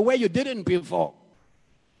things the way you didn't before.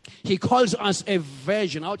 He calls us a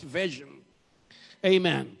virgin, virgin.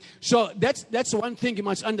 Amen. So that's one thing you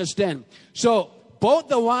must understand. So both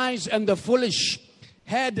the wise and the foolish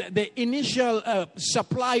had the initial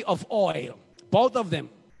supply of oil. Both of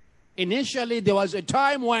them. Initially, there was a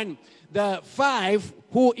time when the 5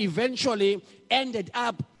 who eventually ended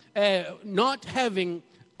up not having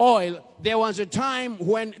oil, there was a time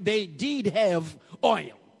when they did have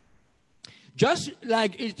oil. Just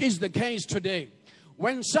like it is the case today.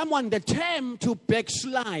 When someone, the term to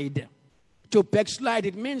backslide,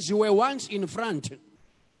 it means you were once in front.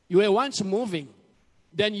 You were once moving.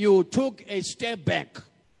 Then you took a step back.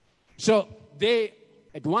 So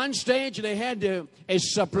at one stage, they had a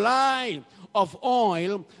supply of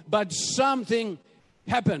oil, but something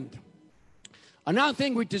happened. Another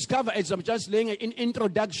thing we discover as I'm just laying an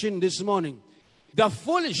introduction this morning. The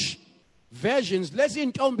foolish virgins, let's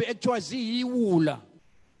intombi ekuthiwa ziyiwula.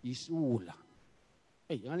 Isiwula.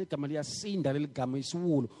 Hey, igama liyasinda leli gama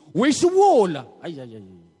isiwula. Wisiwula.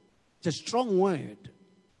 It's a strong word.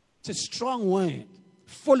 It's a strong word.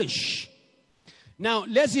 Foolish. Now,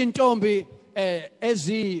 let's intombi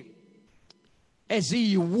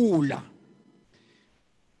eziyiwula.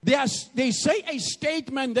 They say a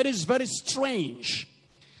statement that is very strange.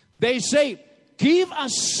 They say, give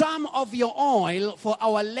us some of your oil, for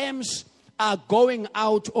our lamps are going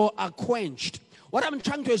out or are quenched. What I'm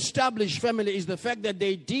trying to establish, family, is the fact that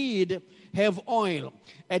they did have oil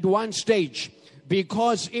at one stage.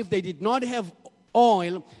 Because if they did not have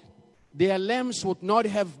oil, their lamps would not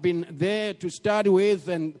have been there to start with,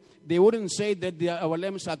 and they wouldn't say that our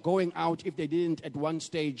lamps are going out if they didn't at one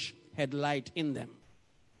stage had light in them.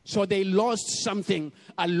 So they lost something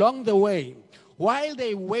along the way. While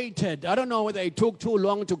they waited, I don't know whether it took too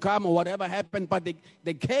long to come or whatever happened, but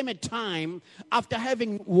there came a time after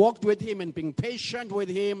having walked with him and being patient with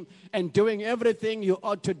him and doing everything you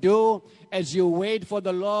ought to do as you wait for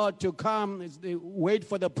the Lord to come, as they wait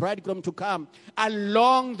for the bridegroom to come.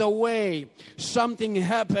 Along the way, something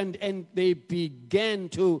happened and they began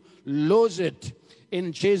to lose it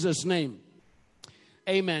in Jesus' name.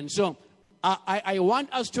 Amen. So I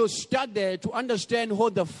want us to start there to understand who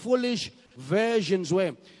the foolish versions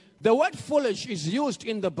were. The word foolish is used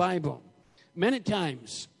in the Bible many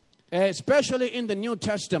times, especially in the New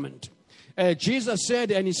Testament. Jesus said,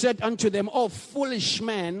 and he said unto them, O foolish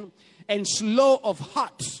man, and slow of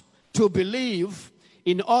heart to believe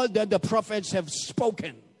in all that the prophets have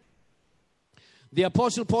spoken. The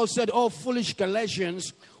Apostle Paul said, O foolish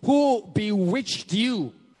Galatians, who bewitched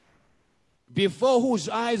you, before whose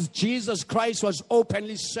eyes Jesus Christ was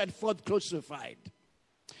openly set forth crucified.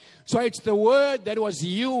 So it's the word that was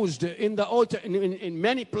used in the Old, in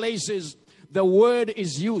many places. The word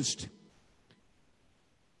is used.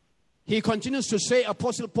 He continues to say,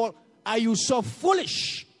 Apostle Paul, are you so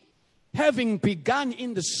foolish? Having begun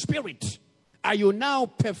in the spirit, are you now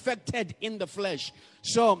perfected in the flesh?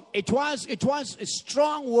 So it was a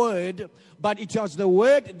strong word, but it was the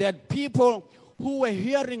word that people who were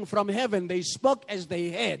hearing from heaven, they spoke as they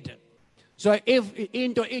heard. So if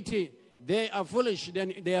into it they are foolish,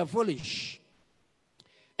 then they are foolish.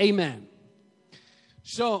 Amen.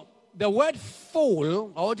 So the word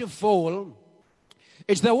fool, or to fool,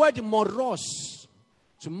 is the word moros.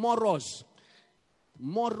 It's moros.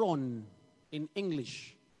 Moron in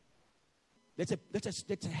English. That's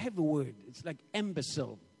a heavy word. It's like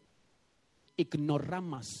imbecile.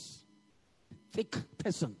 Ignoramus. Thick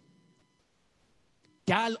person.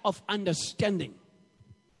 Dull of understanding.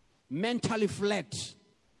 Mentally flat.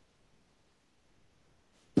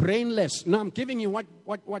 Brainless. Now I'm giving you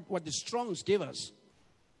what the Strongs give us.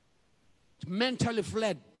 Mentally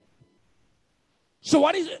flat. So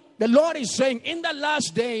what is it? The Lord is saying in the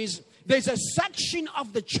last days, there's a section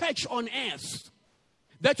of the church on earth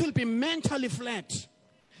that will be mentally flat.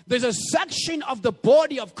 There's a section of the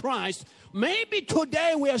body of Christ. Maybe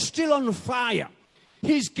today we are still on fire.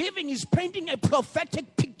 He's painting a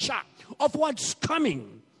prophetic picture of what's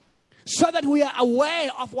coming, so that we are aware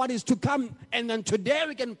of what is to come, and then today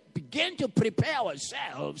we can begin to prepare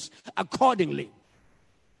ourselves accordingly.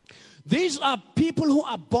 These are people who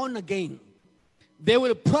are born again. They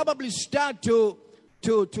will probably start to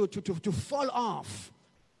fall off.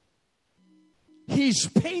 He's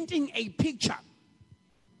painting a picture,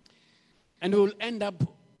 and will end up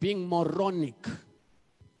being moronic.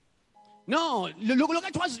 No, look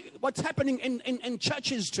at what's happening in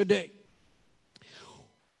churches today.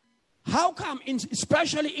 How come,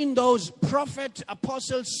 especially in those prophet,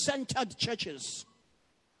 apostle-centered churches,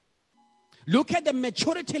 look at the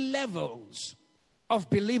maturity levels of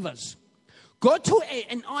believers. Go to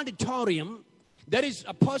an auditorium that is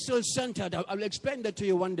apostle-centered. I'll explain that to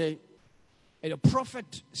you one day. A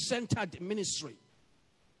prophet-centered ministry.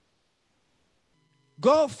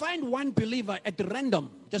 Go find one believer at random.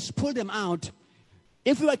 Just pull them out.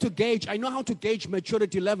 If we were to gauge, I know how to gauge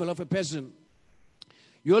maturity level of a person.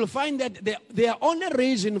 You'll find that their only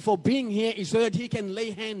reason for being here is so that he can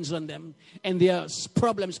lay hands on them and their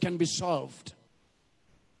problems can be solved.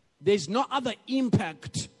 There's no other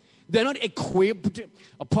impact. They're not equipped.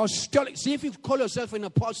 Apostolic. See, if you call yourself an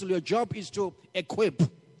apostle, your job is to equip.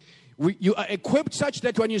 You are equipped such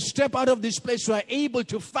that when you step out of this place, you are able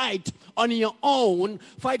to fight on your own,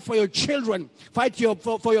 fight for your children, fight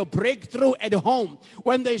for your breakthrough at home.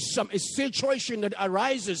 When there's a situation that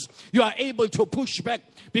arises, you are able to push back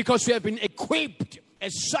because you have been equipped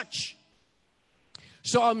as such.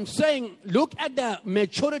 So I'm saying, look at the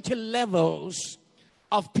maturity levels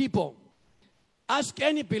of people. Ask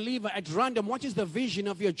any believer at random, what is the vision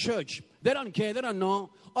of your church? They don't care, they don't know.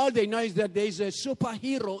 All they know is that there's a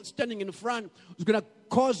superhero standing in front who's going to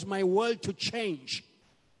cause my world to change.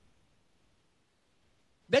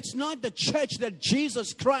 That's not the church that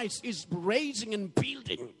Jesus Christ is raising and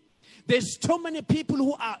building. There's too many people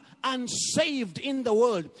who are unsaved in the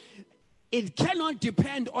world. It cannot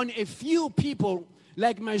depend on a few people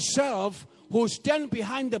like myself who stand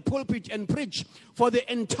behind the pulpit and preach for the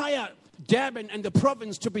entire Durban and the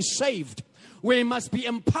province to be saved. We must be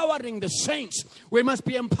empowering the saints. We must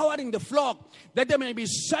be empowering the flock that they may be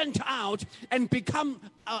sent out and become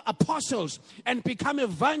apostles and become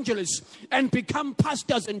evangelists and become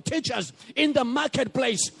pastors and teachers in the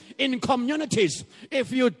marketplace, in communities.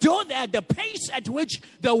 If you do that, the pace at which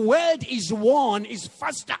the word is won is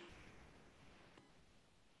faster.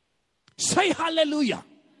 Say hallelujah.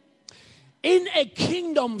 In a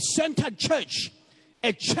kingdom-centered church,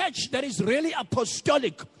 a church that is really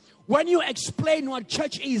apostolic, when you explain what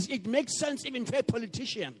church is, it makes sense even to a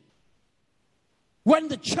politician. When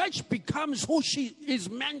the church becomes who she is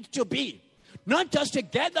meant to be, not just a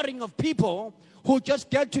gathering of people who just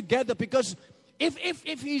get together, because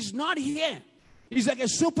if he's not here, he's like a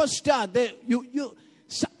superstar.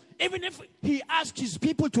 Even if he asks his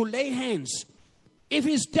people to lay hands, if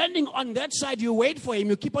he's standing on that side, you wait for him,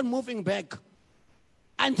 you keep on moving back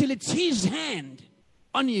until it's his hand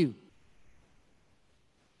on you.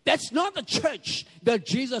 That's not the church that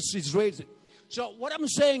Jesus is raising. So what I'm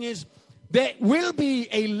saying is, there will be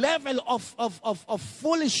a level of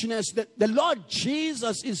foolishness that the Lord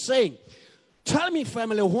Jesus is saying. Tell me,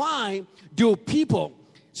 family, why do people,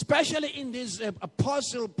 especially in these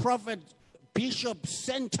apostle, prophet,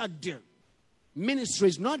 bishop-centered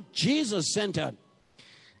ministries, not Jesus-centered?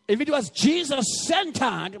 If it was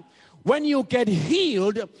Jesus-centered, when you get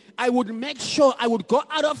healed, I would make sure I would go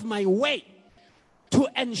out of my way to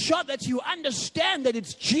ensure that you understand that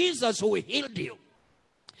it's Jesus who healed you.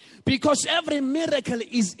 Because every miracle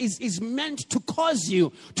is meant to cause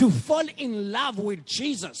you to fall in love with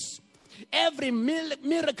Jesus. Every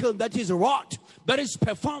miracle that is wrought, that is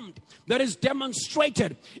performed, that is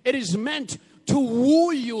demonstrated, it is meant to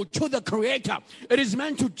woo you to the Creator. It is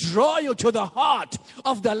meant to draw you to the heart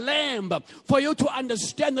of the Lamb, for you to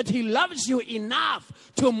understand that He loves you enough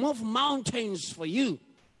to move mountains for you.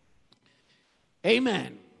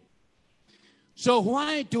 Amen. So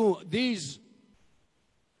why do these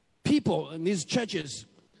people in these churches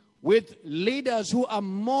with leaders who are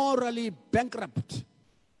morally bankrupt,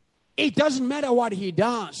 it doesn't matter what he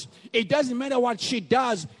does, it doesn't matter what she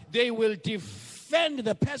does, they will defend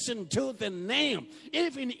the person tooth and nail.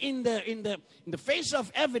 Even in the face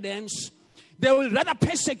of evidence, they will rather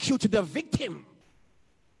persecute the victim.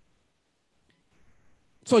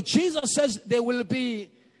 So Jesus says there will be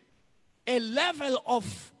a level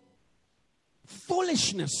of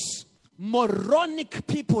foolishness, moronic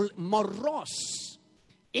people, moros,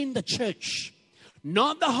 in the church.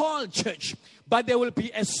 Not the whole church, but there will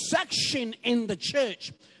be a section in the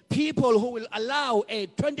church. People who will allow a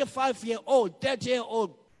 25-year-old,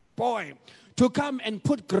 30-year-old boy to come and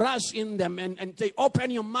put grass in them and say,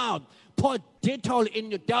 open your mouth, pour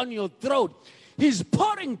Dettol down your throat. He's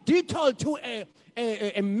pouring Dettol to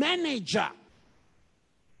a manager.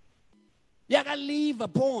 You can leave the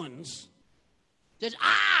bones. Just,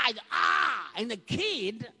 and the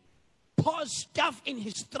kid pours stuff in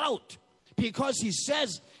his throat because he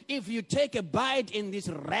says, if you take a bite in this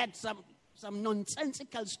rat, some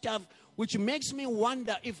nonsensical stuff, which makes me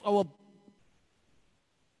wonder if our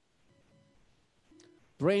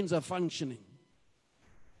brains are functioning.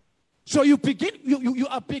 So you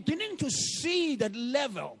are beginning to see that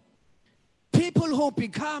level. People who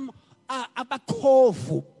become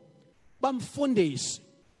abakhofu, bamfundisi.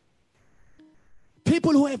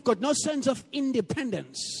 People who have got no sense of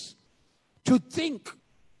independence to think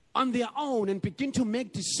on their own and begin to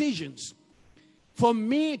make decisions. For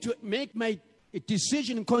me to make my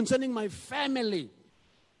decision concerning my family,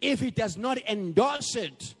 if it does not endorse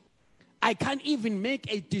it, I can't even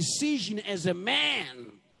make a decision as a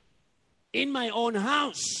man in my own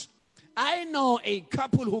house. I know a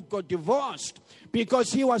couple who got divorced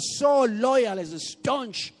because he was so loyal as a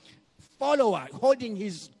staunch follower, holding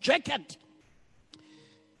his jacket.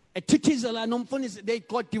 They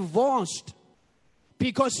got divorced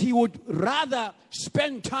because he would rather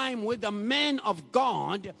spend time with the man of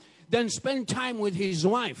God than spend time with his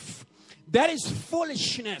wife. That is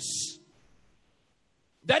foolishness.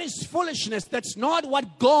 That is foolishness. That's not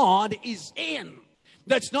what God is in.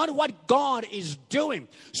 That's not what God is doing.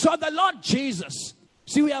 So the Lord Jesus,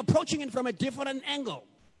 see, we are approaching it from a different angle,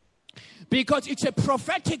 because it's a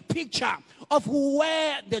prophetic picture of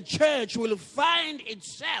where the church will find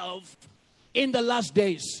itself in the last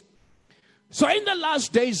days. So in the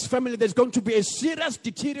last days, family, there's going to be a serious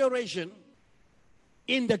deterioration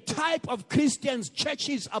in the type of Christians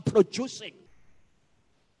churches are producing.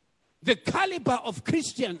 The caliber of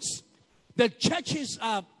Christians that churches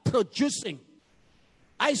are producing.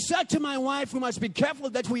 I said to my wife, we must be careful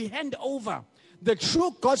that we hand over the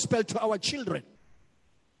true gospel to our children.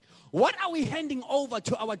 What are we handing over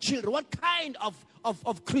to our children? What kind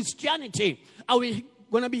of Christianity are we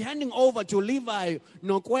going to be handing over to Levi,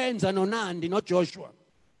 no Kwenza, no Nandi, no Joshua?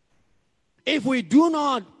 If we do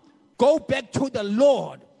not go back to the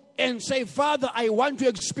Lord and say, Father, I want to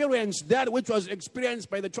experience that which was experienced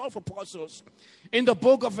by the 12 apostles in the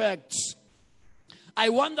book of Acts. I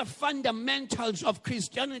want the fundamentals of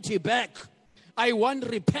Christianity back. I want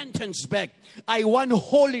repentance back. I want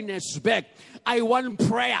holiness back. I want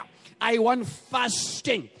prayer. I want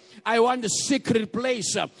fasting. I want a secret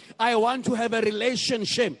place. I want to have a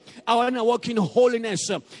relationship. I want to walk in holiness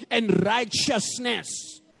and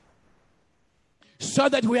righteousness, so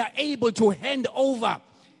that we are able to hand over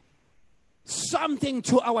something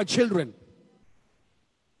to our children.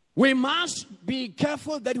 We must be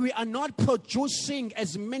careful that we are not producing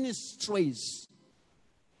as ministries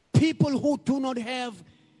people who do not have.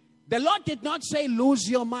 The Lord did not say lose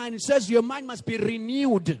your mind. It says your mind must be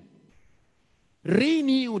renewed.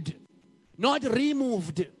 Renewed, not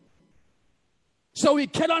removed. So we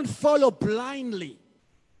cannot follow blindly.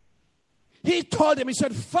 He told them, he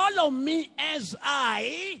said, follow me as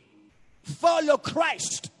I follow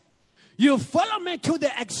Christ. You follow me to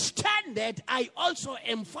the extent that I also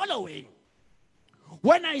am following.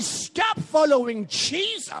 When I stop following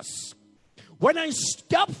Jesus, when I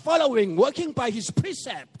stop following, working by his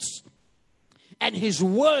precepts and his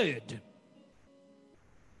word,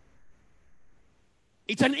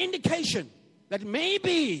 it's an indication that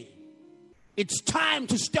maybe it's time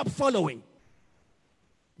to stop following.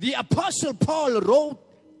 The Apostle Paul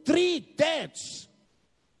wrote 3/3.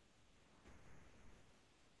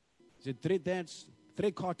 Is it 3/3?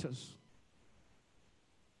 3/4.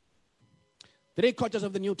 3/4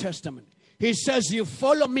 of the New Testament. He says, you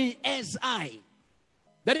follow me as I.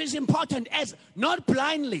 That is important, as, not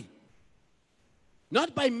blindly.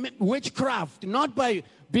 Not by witchcraft, not by,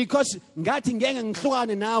 because ngathi ngeke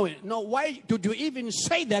ngihlukane nawe. No, why did you even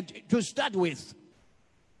say that to start with?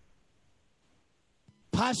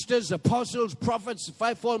 Pastors, apostles, prophets,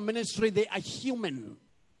 fivefold ministry, they are human.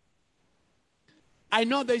 I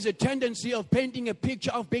know there's a tendency of painting a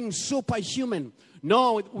picture of being superhuman.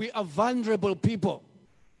 No, we are vulnerable people.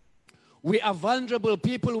 We are vulnerable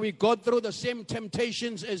people. We go through the same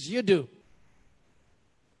temptations as you do.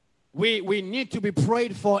 We need to be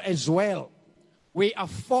prayed for as well. We are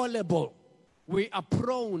fallible. We are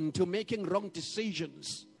prone to making wrong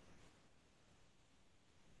decisions.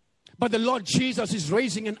 But the Lord Jesus is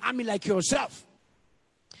raising an army like yourself.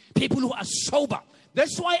 People who are sober.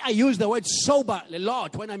 That's why I use the word sober a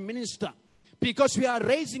lot when I minister. Because we are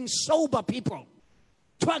raising sober people.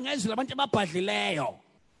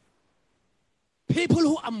 People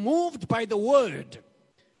who are moved by the word.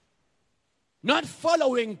 Not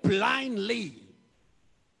following blindly.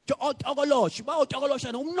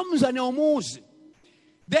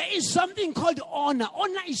 There is something called honor.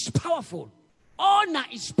 Honor is powerful. Honor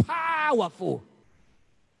is powerful.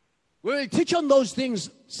 We will teach on those things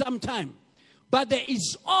sometime. But there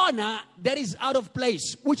is honor that is out of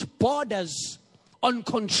place, which borders on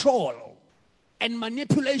control and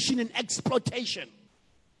manipulation and exploitation.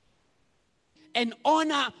 And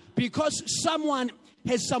honor, because someone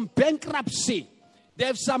has some bankruptcy, they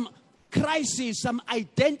have some crisis, some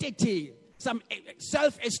identity, some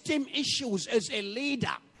self-esteem issues as a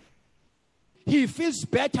leader. He feels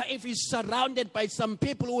better if he's surrounded by some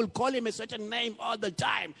people who will call him a certain name all the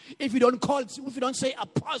time. If you don't say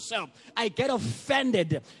apostle, I get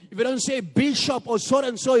offended. If you don't say bishop or so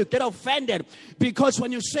and so, you get offended. Because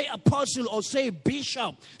when you say apostle or say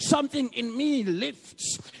bishop, something in me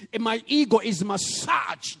lifts and my ego is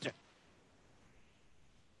massaged.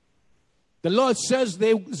 The Lord says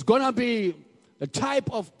there's going to be a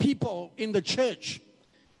type of people in the church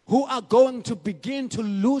who are going to begin to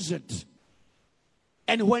lose it.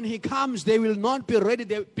 And when he comes, they will not be ready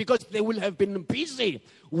because they will have been busy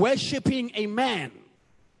worshiping a man.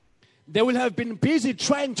 They will have been busy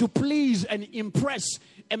trying to please and impress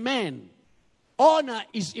a man. Honor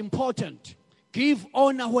is important. Give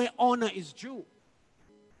honor where honor is due.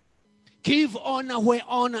 Give honor where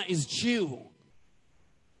honor is due.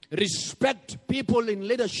 Respect people in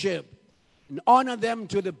leadership and honor them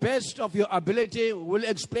to the best of your ability. We'll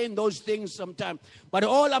explain those things sometime. But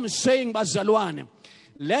all I'm saying, Bazalwane,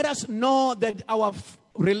 let us know that our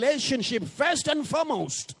relationship, first and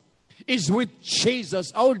foremost, is with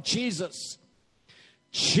Jesus, our Jesus.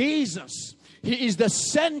 Jesus, he is the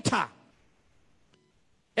center.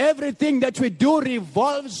 Everything that we do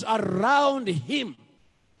revolves around him,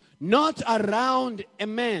 not around a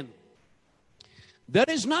man. There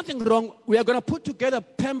is nothing wrong. We are going to put together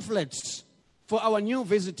pamphlets for our new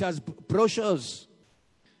visitors, brochures.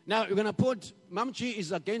 Now, you're going to put, Mom Chi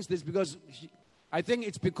is against this because I think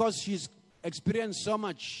it's because she's experienced so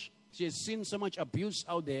much. She has seen so much abuse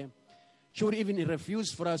out there. She would even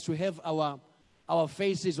refuse for us to have our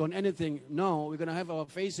faces on anything. No, we're going to have our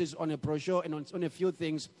faces on a brochure and on a few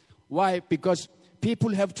things. Why? Because people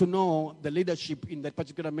have to know the leadership in that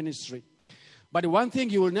particular ministry. But one thing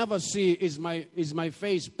you will never see is my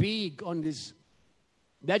face big on this.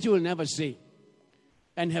 That you will never see.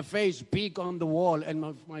 And her face big on the wall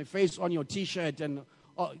and my face on your T-shirt. And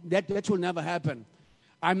that will never happen.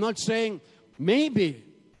 I'm not saying maybe,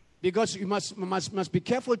 because you must be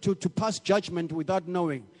careful to pass judgment without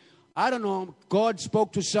knowing. I don't know. God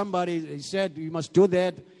spoke to somebody. He said, you must do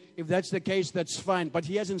that. If that's the case, that's fine. But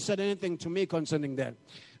he hasn't said anything to me concerning that.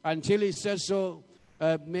 Until he says so,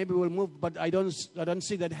 maybe we'll move. But I don't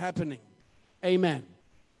see that happening. Amen.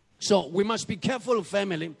 So we must be careful,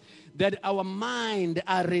 family, that our mind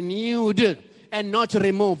are renewed and not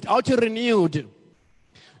removed. Out renewed,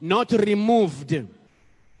 not removed.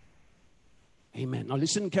 Amen. Now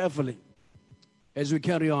listen carefully as we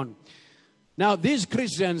carry on. Now these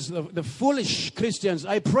Christians, the foolish Christians,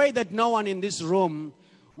 I pray that no one in this room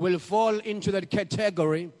will fall into that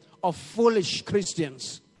category of foolish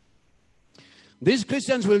Christians. These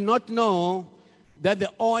Christians will not know that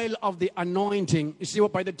the oil of the anointing, you see,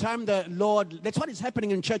 by the time the Lord, that's what is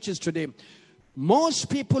happening in churches today. Most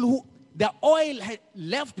people who, the oil had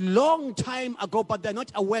left long time ago, but they're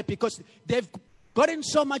not aware because they've gotten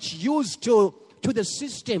so much used to the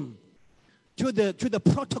system, to the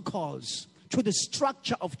protocols, to the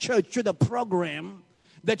structure of church, to the program,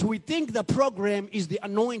 that we think the program is the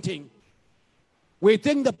anointing. We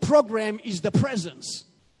think the program is the presence.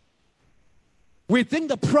 We think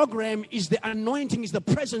the program is the anointing, is the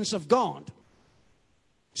presence of God.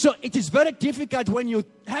 So it is very difficult when you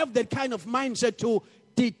have that kind of mindset to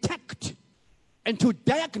detect and to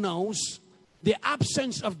diagnose the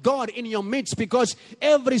absence of God in your midst, because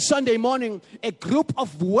every Sunday morning a group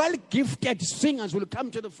of well-gifted singers will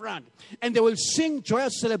come to the front and they will sing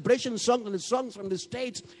joyous celebration songs and the songs from the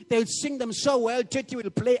stage. They will sing them so well. Titi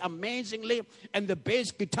will play amazingly and the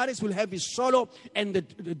bass guitarist will have his solo and the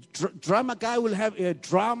drummer guy will have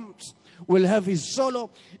drums, will have his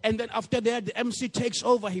solo, and then after that the MC takes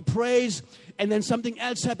over, he prays, and then something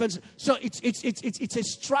else happens. So it's a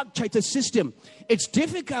structure, it's a system. It's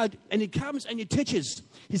difficult, and he comes and he teaches.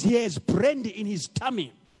 He has brandy in his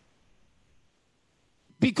tummy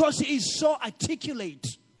because he is so articulate.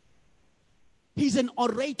 He's an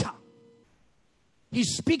orator. He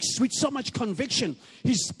speaks with so much conviction.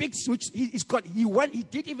 He speaks with, he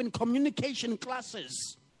did even communication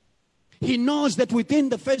classes. He knows that within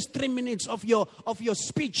the first 3 minutes of your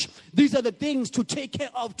speech, these are the things to take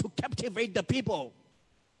care of to captivate the people.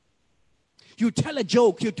 You tell a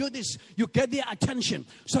joke, you do this, you get their attention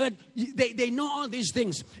so that they know all these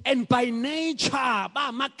things. And by nature,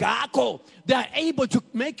 they are able to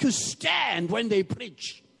make you stand when they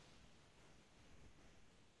preach.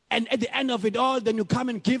 And at the end of it all, then you come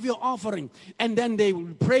and give your offering. And then they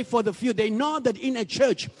will pray for the few. They know that in a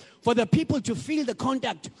church, for the people to feel the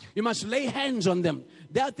contact, you must lay hands on them.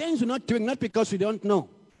 There are things we're not doing, not because we don't know.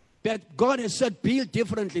 But God has said, build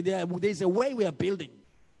differently. There's a way we are building.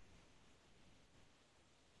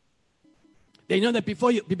 They know that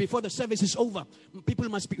before the service is over, you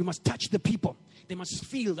must touch the people. They must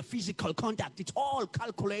feel the physical contact. It's all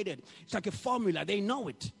calculated. It's like a formula. They know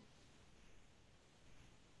it.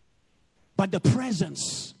 But the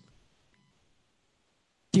presence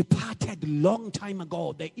departed long time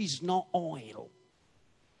ago. There is no oil.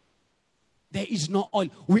 There is no oil.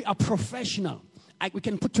 We are professional. We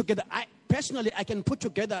can put together, I can put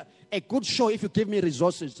together a good show if you give me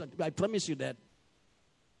resources. I promise you that.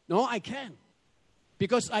 No, I can.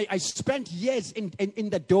 Because I spent years in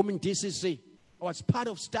the dome in DCC. I was part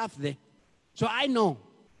of staff there. So I know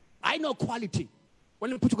quality.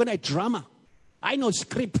 When we put together a drama, I know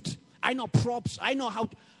script. I know props. I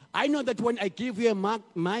know that when I give you a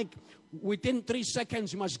mic, within 3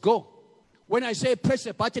 seconds you must go. When I say press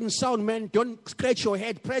a button, sound man, don't scratch your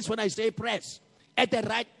head. Press when I say press.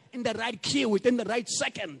 In the right key, within the right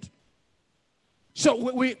second. So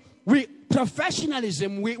we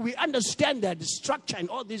professionalism, we understand that, the structure and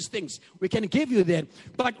all these things. We can give you that.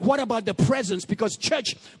 But what about the presence? Because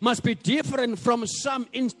church must be different from some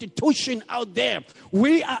institution out there.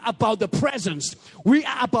 We are about the presence. We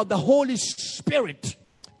are about the Holy Spirit.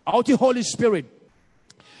 Out the Holy Spirit.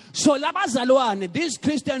 So labazalwane, these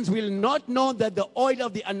Christians will not know that the oil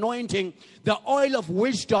of the anointing, the oil of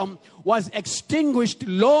wisdom, was extinguished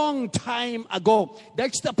long time ago.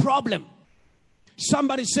 That's the problem.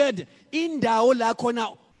 Somebody said, indawo lakho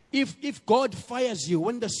na if God fires you,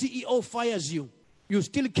 when the CEO fires you, you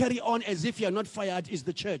still carry on as if you're not fired, is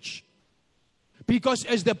the church. Because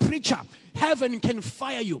as the preacher, heaven can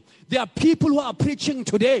fire you. There are people who are preaching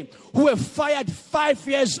today who were fired 5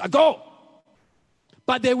 years ago.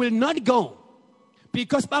 But they will not go.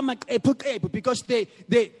 Because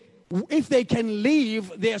if they can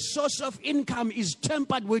leave, their source of income is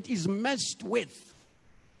tampered with, is messed with.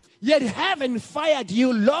 Yet heaven fired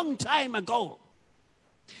you long time ago.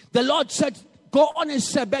 The Lord said, go on a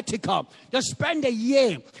sabbatical. Just spend a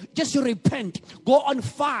year. Just repent. Go on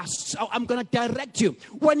fasts. I'm going to direct you.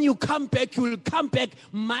 When you come back, you will come back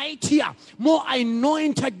mightier, more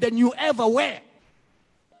anointed than you ever were.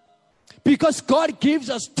 Because God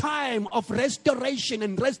gives us time of restoration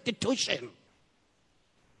and restitution.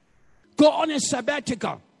 Go on a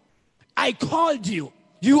sabbatical. I called you.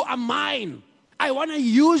 You are mine. I want to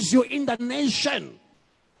use you in the nation.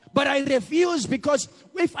 But I refuse, because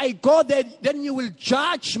if I go there, then you will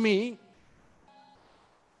judge me.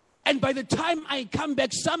 And by the time I come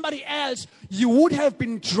back, somebody else, you would have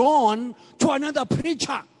been drawn to another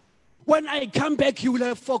preacher. When I come back, you will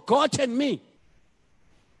have forgotten me.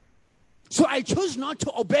 So I choose not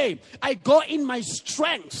to obey. I go in my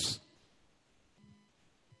strength.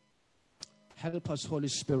 Help us, Holy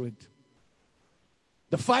Spirit.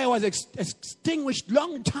 The fire was extinguished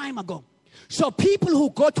long time ago. So people who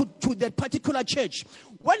go to that particular church,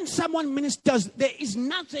 when someone ministers, there is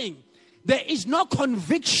nothing. There is no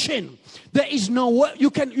conviction. There is no work. You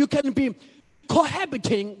can be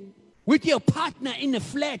cohabiting with your partner in a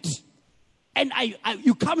flat. And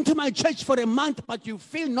you come to my church for a month, but you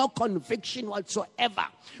feel no conviction whatsoever.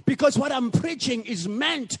 Because what I'm preaching is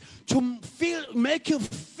meant to make you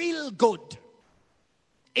feel good.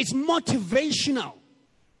 It's motivational.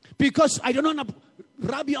 Because I don't want to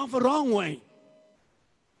rub you off the wrong way.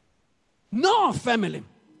 No, family.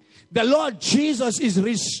 The Lord Jesus is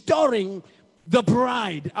restoring the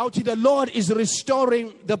bride. The Lord is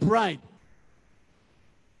restoring the bride.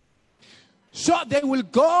 So they will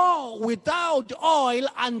go without oil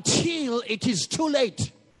until it is too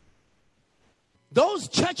late. Those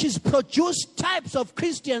churches produce types of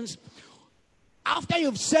Christians. After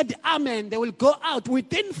you've said amen, they will go out.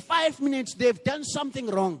 Within 5 minutes, they've done something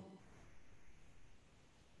wrong.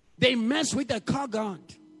 They mess with the car guard.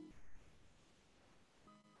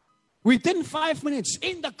 Within 5 minutes,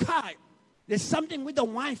 in the car, there's something with the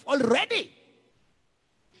wife already.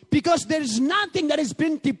 Because there is nothing that is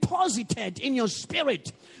being deposited in your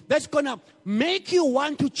spirit that's going to make you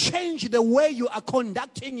want to change the way you are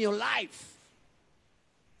conducting your life.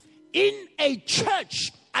 In a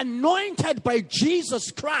church anointed by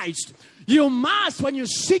Jesus Christ, you must, when you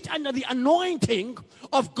sit under the anointing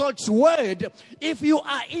of God's word, if you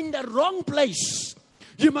are in the wrong place,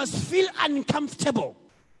 you must feel uncomfortable.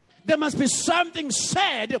 There must be something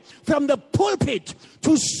said from the pulpit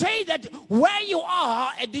to say that where you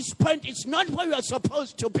are at this point is not where you are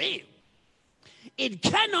supposed to be. It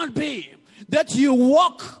cannot be that you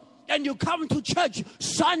walk and you come to church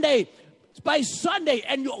Sunday by Sunday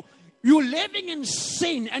and you're living in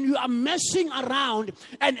sin and you are messing around,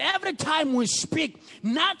 and every time we speak,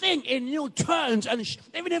 nothing in you turns, and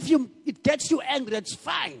even if it gets you angry, that's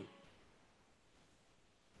fine.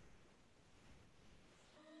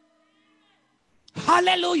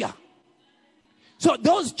 Hallelujah. So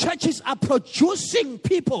those churches are producing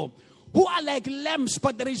people who are like lamps,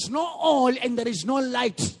 but there is no oil and there is no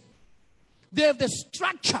light. They have the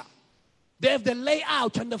structure, they have the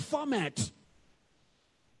layout and the format,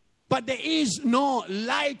 but there is no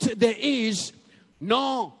light, there is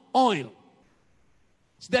no oil.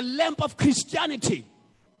 It's the lamp of Christianity.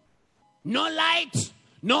 No light,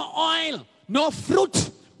 no oil, no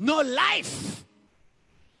fruit, no life.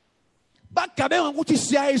 Bakabenga ukuthi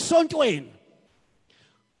siya esontweni.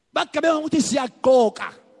 Bakabenga ukuthi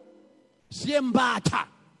siyagqoka. Siyembatha.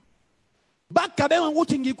 Bakabenga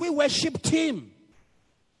ukuthi ngikwi worship team.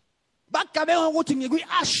 Bakabenga ukuthi ngikwi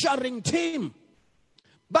ushering team.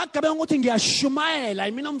 Bakabenga ukuthi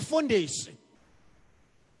ngiyashumayela mina umfundisi.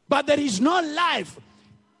 But there is no life.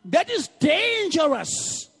 That is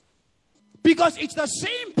dangerous. Because it's the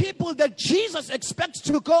same people that Jesus expects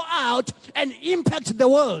to go out and impact the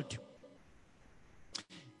world.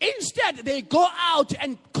 Instead, they go out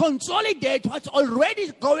and consolidate what's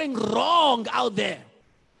already going wrong out there.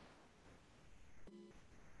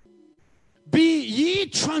 Be ye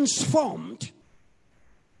transformed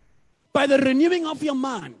by the renewing of your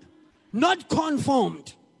mind, not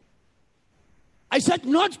conformed. I said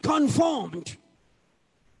not conformed.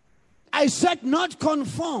 I said not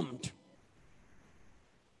conformed.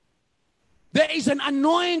 There is an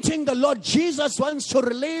anointing the Lord Jesus wants to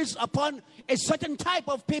release upon a certain type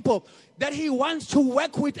of people that he wants to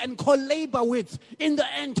work with and co-labor with in the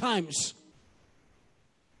end times.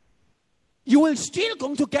 You will still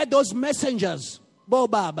going to get those messengers.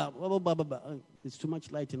 It's too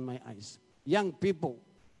much light in my eyes. Young people.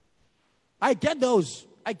 I get those.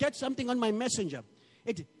 I get something on my messenger.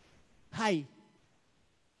 Hi.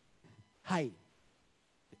 Hi.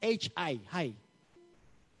 H-I. Hi.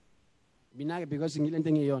 Because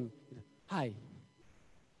hi.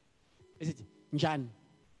 Is it Njan?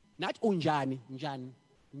 Not Unjani. Njan.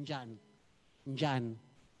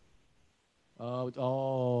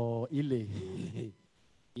 Oh, Ile.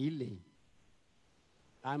 Ile.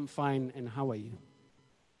 I'm fine, and how are you?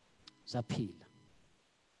 Zaphila.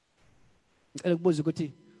 Ngicela ukubuza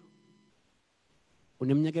ukuthi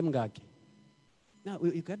uneminyaka emingaki? Now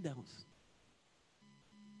you get those.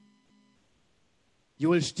 You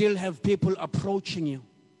will still have people approaching you.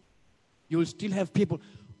 You will still have people.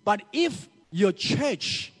 But if your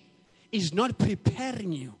church is not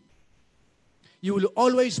preparing you, you will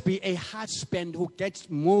always be a husband who gets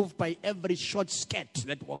moved by every short skirt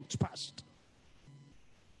that walks past.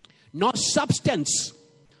 No substance.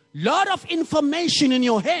 Lot of information in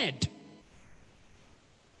your head.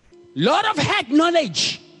 Lot of head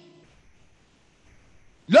knowledge.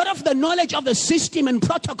 Lot of the knowledge of the system and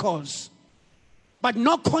protocols. But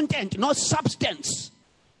no content, no substance.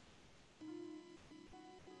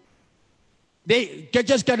 They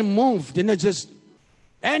just get moved, and it's just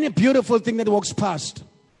any beautiful thing that walks past.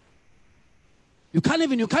 You can't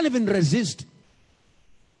even resist.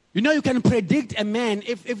 You know, you can predict a man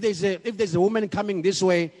if there's a woman coming this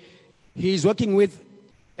way, he's working with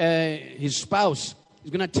his spouse.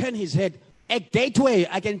 He's gonna turn his head. At Gateway,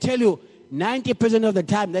 I can tell you, 90% of the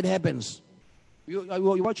time that happens. You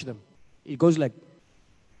watch them. It goes like.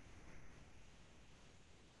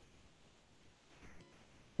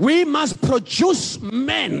 We must produce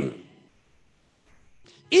men,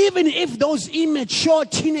 even if those immature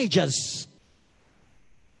teenagers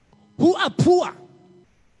who are poor,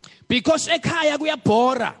 because ekhaya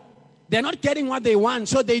kuyabhora, they're not getting what they want,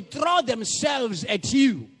 so they throw themselves at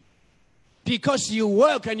you because you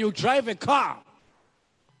work and you drive a car.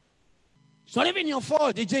 It's not even your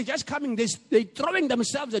fault. They're just coming. They're throwing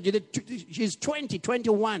themselves at you. She's 20,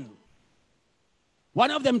 21. One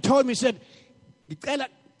of them told me, said, Can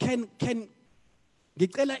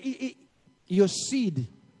your seed,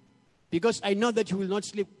 because I know that you will not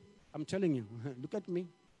sleep. I'm telling you, look at me.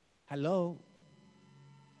 Hello.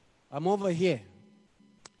 I'm over here.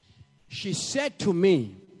 She said to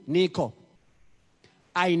me, Nico,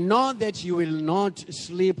 I know that you will not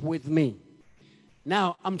sleep with me.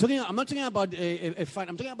 Now, I'm not talking about a fun.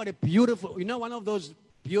 I'm talking about a beautiful, one of those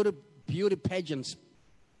beauty pageants.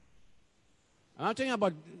 I'm not talking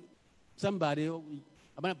about somebody,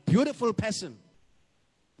 about a beautiful person.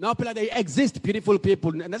 Now, they exist, beautiful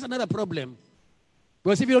people, and that's another problem.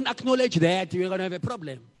 Because if you don't acknowledge that, you're going to have a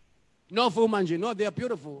problem. No, for Manji, no, they are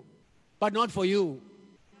beautiful, but not for you.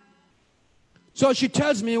 So she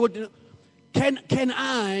tells me, can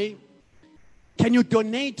you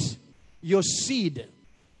donate your seed?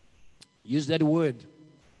 Use that word.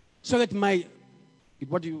 So that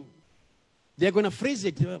they're going to freeze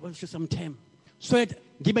it for some time. So that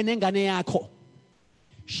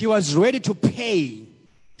she was ready to pay.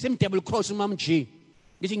 Same table cross, Mom G.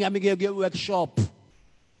 Getting a workshop.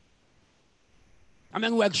 I'm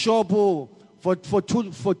in workshop for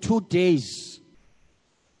 2 days.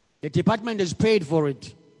 The department has paid for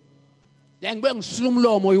it. Then going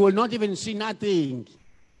slumlom, you will not even see nothing.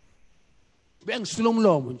 Going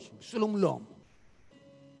slumlom.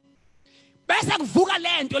 Besa kuvuka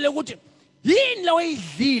lento lokuthi yini lo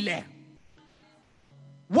idlile.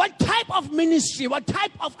 What type of ministry, what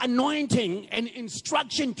type of anointing and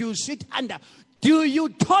instruction do you sit under? Do you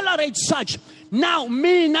tolerate such? Now,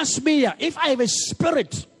 me, Nasmia, if I have a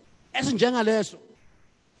spirit,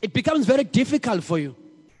 it becomes very difficult for you.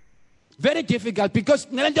 Very difficult because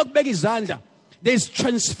there's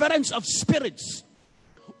transference of spirits.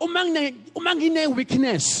 Umangine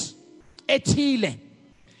weakness, etile,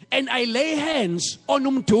 and I lay hands on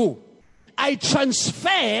umtu. I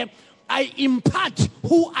transfer, I impart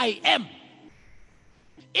who I am.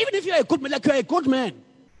 Even if you're a good man, like you're a good man.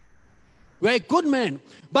 You're a good man.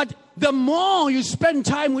 But the more you spend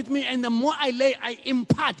time with me and the more I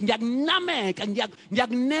impart. And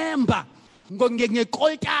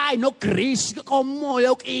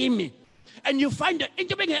you find that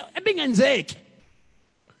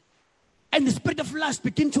and the spirit of lust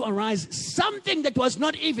begin to arise. Something that was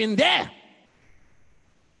not even there.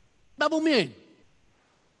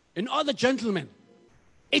 and all the gentlemen.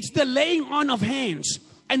 It's the laying on of hands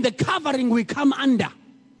and the covering we come under.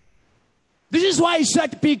 This is why he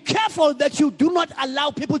said, be careful that you do not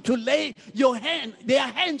allow people to lay their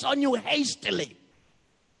hands on you hastily.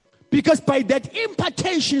 Because by that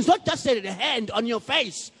impartation, it's not just a hand on your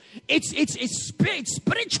face. It's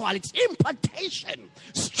spiritual. It's impartation.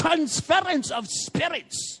 It's transference of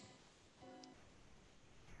spirits.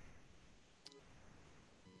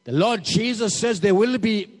 The Lord Jesus says there will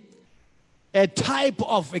be a caliber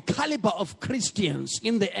of Christians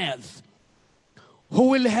in the earth who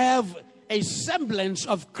will have a semblance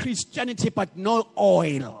of Christianity but no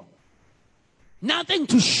oil. Nothing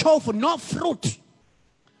to show for, no fruit,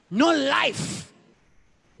 no life,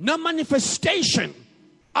 no manifestation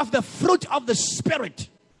of the fruit of the Spirit.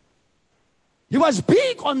 He was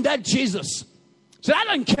big on that, Jesus. So I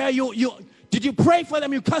don't care, did you pray for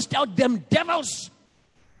them? You cast out them devils?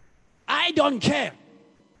 I don't care.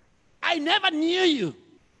 I never knew you.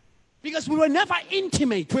 Because we were never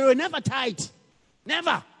intimate. We were never tight.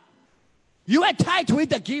 Never. You were tight with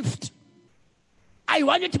the gift. I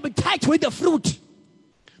want you to be tight with the fruit.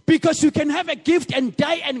 Because you can have a gift and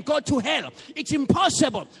die and go to hell. It's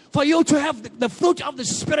impossible for you to have the fruit of the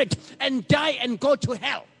Spirit and die and go to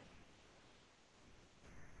hell.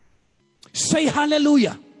 Say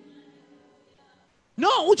hallelujah.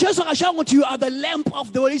 No, you are the lamp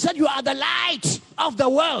of the world. He said you are the light of the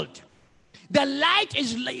world. The light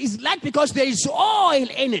is light because there is oil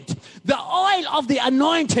in it. The oil of the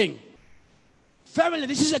anointing. Family,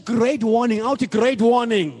 this is a great warning. Out a great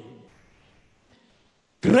warning.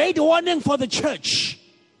 Great warning for the church.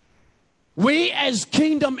 We as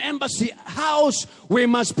Kingdom Embassy House, we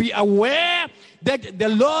must be aware that the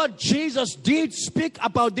Lord Jesus did speak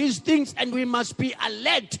about these things, and we must be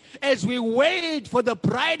alert as we wait for the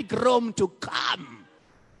bridegroom to come.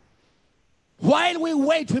 While we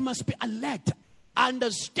wait, we must be alert,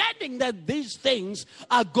 understanding that these things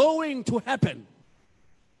are going to happen.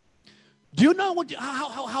 Do you know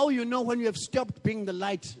how you know when you have stopped being the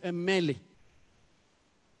light merely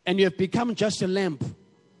and you have become just a lamp?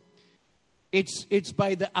 It's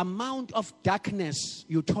by the amount of darkness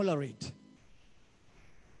you tolerate.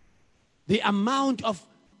 The amount of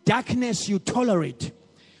darkness you tolerate.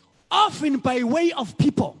 Often by way of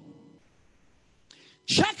people.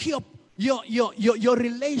 Check your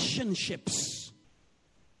relationships.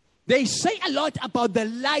 They say a lot about the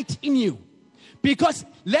light in you. Because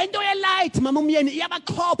lento ye light mamumyeni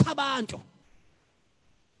iyabakhopha abantu.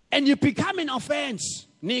 And you become an offense.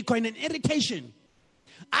 Nikho in an irritation.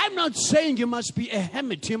 I'm not saying you must be a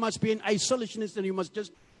hermit, you must be an isolationist, and you must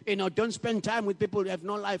just, don't spend time with people who have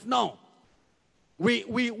no life. No.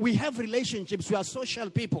 We have relationships, we are social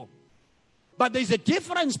people. But there's a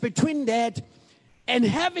difference between that and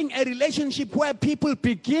having a relationship where people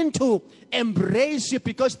begin to embrace you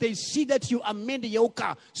because they see that you are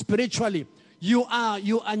mediocre spiritually. You are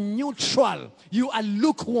neutral. You are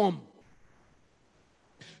lukewarm.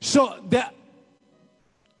 So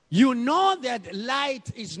you know that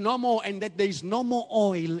light is no more and that there is no more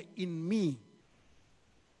oil in me.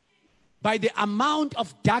 By the amount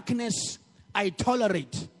of darkness I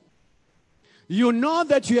tolerate. You know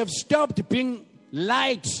that you have stopped being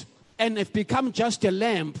light and have become just a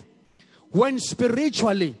lamp when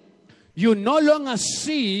spiritually you no longer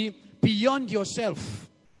see beyond yourself.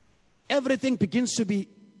 Everything begins to be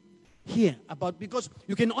here because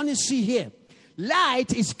you can only see here.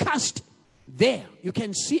 Light is cast there. You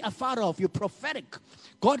can see afar off. You're prophetic.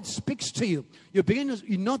 God speaks to you.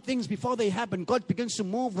 You know things before they happen. God begins to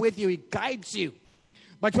move with you. He guides you.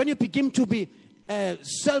 But when you begin to be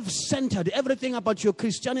self-centered, everything about your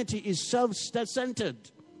Christianity is self-centered.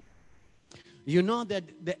 You know that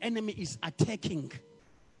the enemy is attacking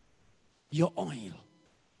your oil.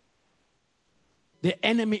 The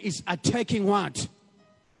enemy is attacking what?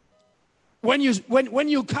 When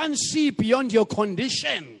you can't see beyond your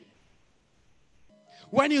condition.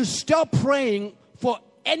 When you stop praying for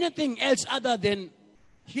anything else other than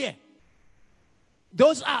here.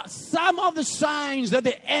 Those are some of the signs that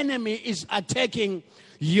the enemy is attacking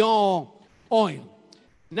your oil.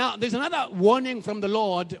 Now, there's another warning from the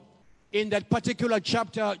Lord in that particular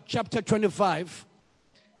chapter 25,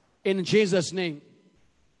 in Jesus' name.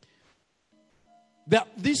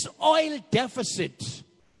 This oil deficit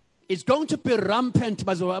is going to be rampant.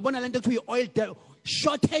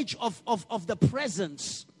 Shortage of the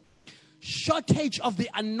presence. Shortage of the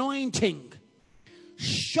anointing.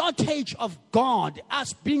 Shortage of God,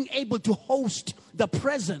 us being able to host the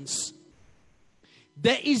presence.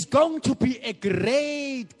 There is going to be a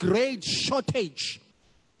great shortage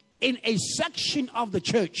in a section of the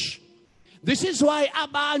church. This is why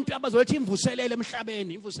abantu abazolethi imvuselelo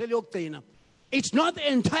emhlabeni, imvuselelo yokugcina. It's not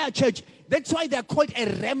the entire church. That's why they're called a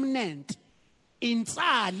remnant.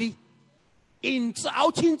 Intsali.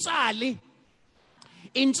 Awuthi intsali.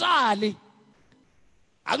 Intsali.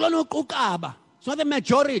 Akulona uqukaba. It's not the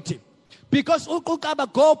majority. Because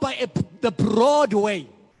uqukaba go by the broad way,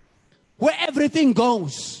 where everything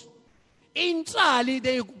goes. Intsali,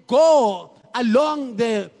 they go along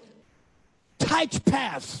the tight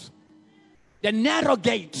path, the narrow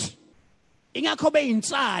gate. Ingakho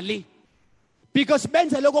beyintsali. Because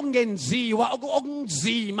benza lokho okungenziwa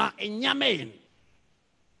okunzima enyameni.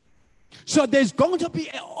 So there's going to be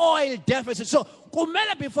an oil deficit. So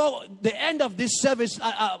kumele before the end of this service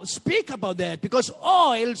speak about that, because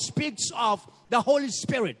oil speaks of the Holy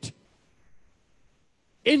Spirit.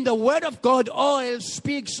 In the Word of God, oil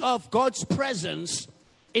speaks of God's presence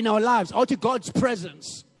in our lives, or to God's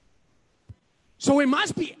presence. So we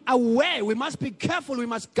must be aware, we must be careful, we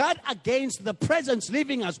must guard against the presence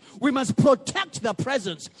leaving us. We must protect the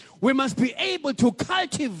presence. We must be able to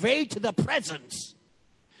cultivate the presence.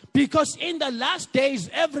 Because in the last days,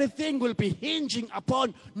 everything will be hinging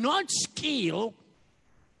upon not skill,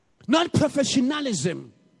 not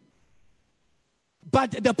professionalism,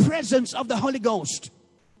 but the presence of the Holy Ghost.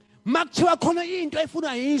 It's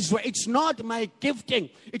not my gifting,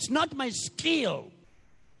 it's not my skill,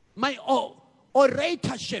 my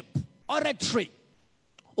oratorship, oratory,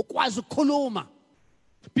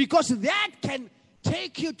 because that can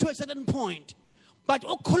take you to a certain point. But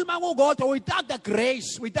without the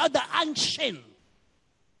grace, without the unction,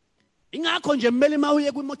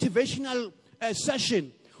 motivational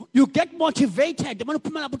session, you get motivated.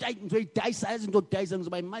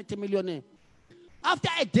 After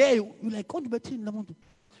a day, you're like,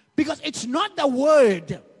 because it's not the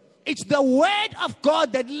word, it's the word of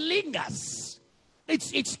God that lingers.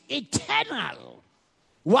 It's eternal.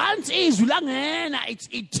 Once it's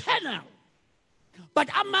eternal. But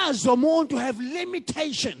amazon to have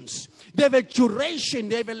limitations. They have a duration,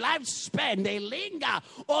 they have a lifespan, they linger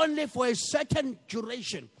only for a certain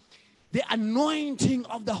duration. The anointing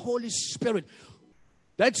of the Holy Spirit.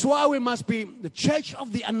 That's why we must be the church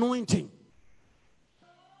of the anointing.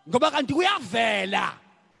 Matthew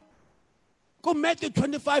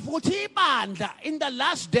 25, in the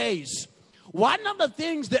last days, one of the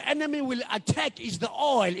things the enemy will attack is the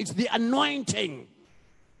oil, it's the anointing.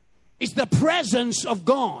 It's the presence of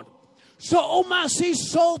God. So Omar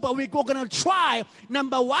says sober, we're going to try,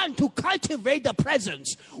 number one, to cultivate the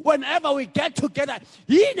presence. Whenever we get together,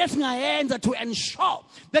 to ensure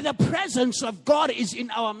that the presence of God is in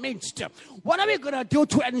our midst. What are we going to do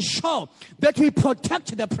to ensure that we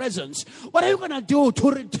protect the presence? What are we going to do to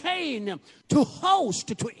retain, to host,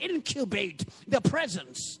 to incubate the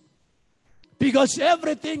presence? Because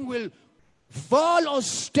everything will fall or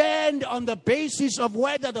stand on the basis of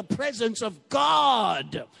whether the presence of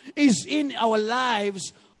God is in our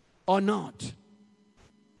lives or not.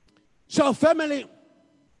 So family,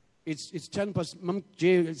 it's 10 past, Mom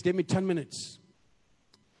J, give me 10 minutes.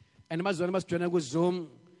 And Zoom,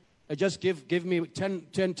 just give me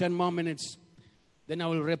 10 more minutes, then I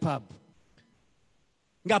will wrap up.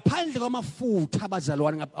 Ngaphandle kwamafutha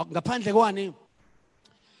abazalwane, ngaphandle kwani?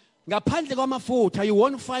 Ngaphandle kwamafutha, you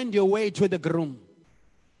won't find your way to the groom.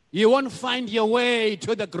 You won't find your way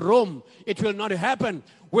to the groom. It will not happen.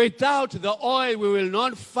 Without the oil, we will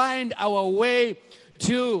not find our way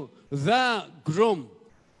to the groom.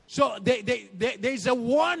 So there's a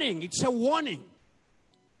warning. It's a warning.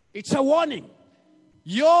 It's a warning.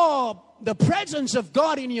 The presence of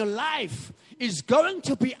God in your life is going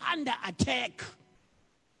to be under attack.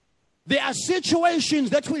 There are situations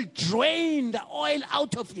that will drain the oil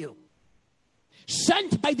out of you,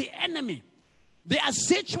 sent by the enemy. There are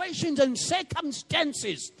situations and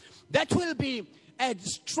circumstances that will be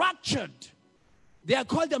structured. They are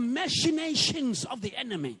called the machinations of the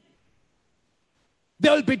enemy. They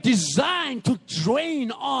will be designed to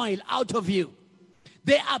drain oil out of you.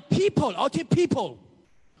 There are people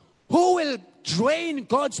who will drain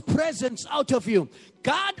God's presence out of you.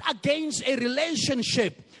 Guard against a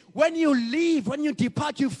relationship. When you leave, when you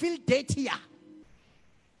depart, you feel dirtier.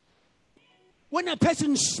 When a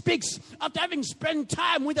person speaks, after having spent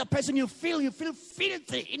time with a person, you feel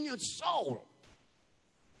filthy in your soul.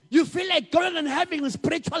 You feel like going and having a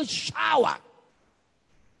spiritual shower.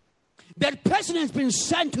 That person has been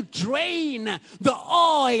sent to drain the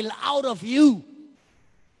oil out of you.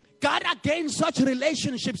 Guard against such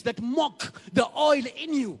relationships that mock the oil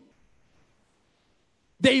in you.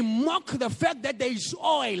 They mock the fact that there is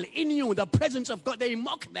oil in you, the presence of God. They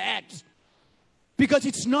mock that. Because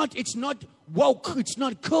it's not woke, it's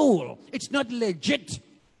not cool, it's not legit.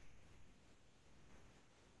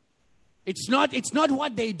 It's not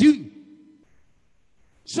what they do.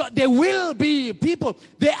 So there will be people,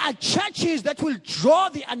 there are churches that will draw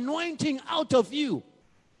the anointing out of you.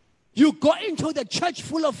 You go into the church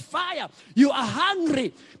full of fire. You are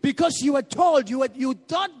hungry because you were told, you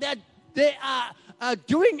thought that they are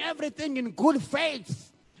doing everything in good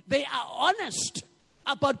faith. They are honest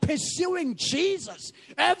about pursuing Jesus.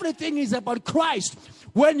 Everything is about Christ.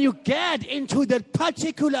 When you get into that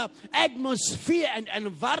particular atmosphere and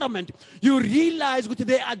environment, you realize what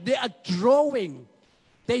they are drawing.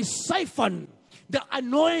 They siphon the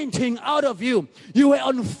anointing out of you. You were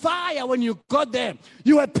on fire when you got there.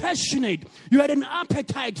 You were passionate. You had an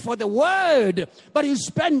appetite for the word. But you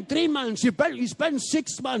spend 3 months, you spend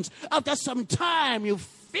 6 months. After some time, you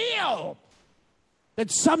feel that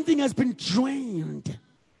something has been drained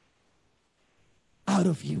out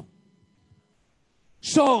of you.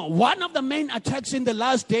 So one of the main attacks in the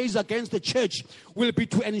last days against the church will be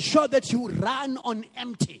to ensure that you run on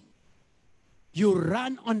empty. You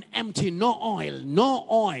run on empty, no oil, no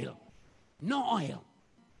oil, no oil.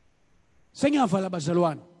 Sengiyavala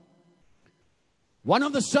bazalwane. One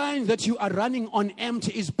of the signs that you are running on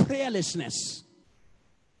empty is prayerlessness.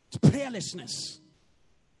 It's prayerlessness.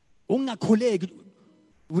 Ungakhuleki.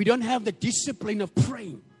 We don't have the discipline of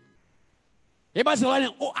praying.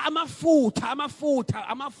 Ebazalwane, amafutha.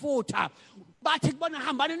 Bathi kubona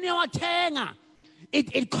hambani niyowathenga.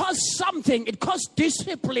 It costs something. It costs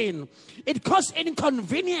discipline. It costs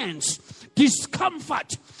inconvenience,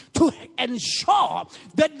 discomfort to ensure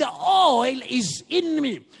that the oil is in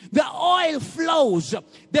me. The oil flows.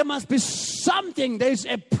 There must be something. There is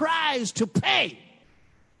a price to pay.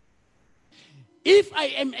 If I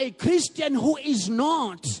am a Christian who is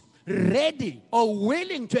not ready or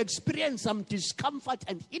willing to experience some discomfort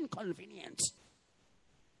and inconvenience,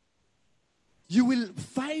 you will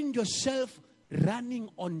find yourself running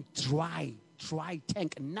on dry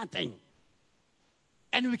tank, nothing.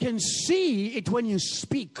 And we can see it when you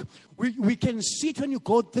speak. We can see it when you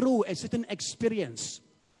go through a certain experience.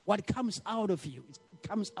 What comes out of you, it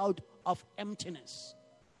comes out of emptiness.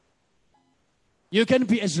 You can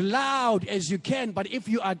be as loud as you can, but if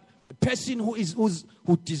you are a person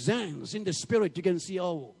who discerns in the spirit, you can see,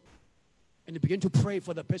 and you begin to pray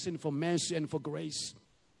for the person for mercy and for grace.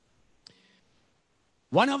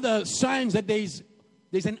 One of the signs that there's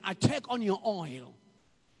an attack on your oil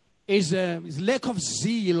is lack of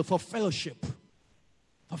zeal for fellowship.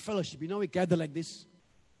 For fellowship. You know, we gather like this.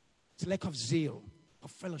 It's lack of zeal for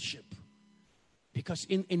fellowship. Because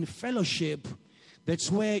in fellowship,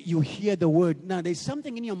 that's where you hear the word. Now, there's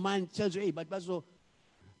something in your mind that tells you, hey, but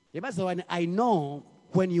I know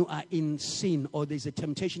when you are in sin or there's a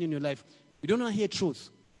temptation in your life, you don't want to hear truth.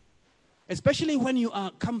 Especially when you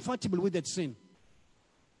are comfortable with that sin.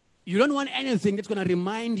 You don't want anything that's going to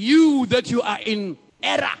remind you that you are in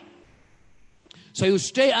error. So you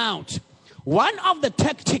stay out. One of the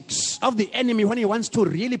tactics of the enemy when he wants to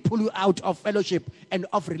really pull you out of fellowship and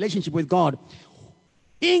of relationship with God,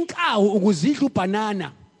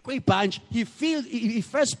 banana, he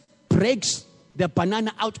first breaks the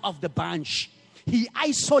banana out of the bunch. He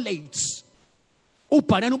isolates.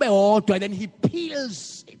 Then he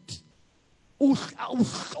peels it.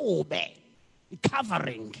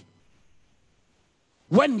 Covering.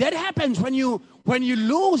 When that happens, when you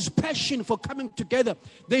lose passion for coming together,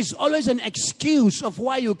 there's always an excuse of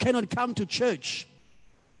why you cannot come to church.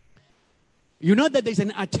 You know that there's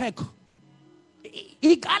an attack.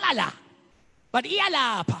 But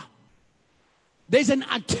there's an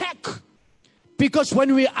attack. Because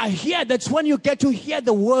when we are here, that's when you get to hear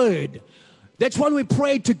the word. That's when we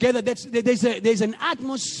pray together. There's an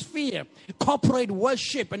atmosphere, corporate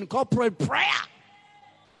worship and corporate prayer.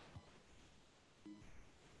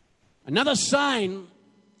 Another sign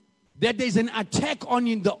that there's an attack on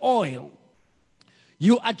the oil.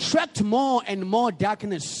 You attract more and more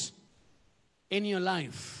darkness in your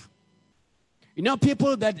life. You know,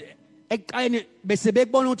 people that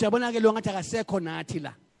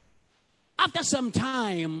after some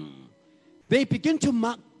time, they begin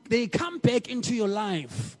to they come back into your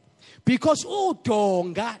life because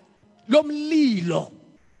udonga lomlilo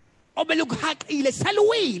obelukhaqile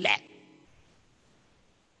seluwile.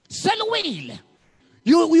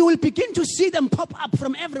 You will begin to see them pop up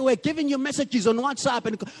from everywhere, giving you messages on WhatsApp,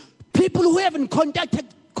 and people who haven't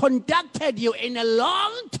contacted you in a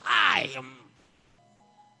long time.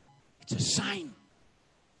 It's a sign.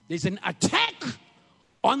 There's an attack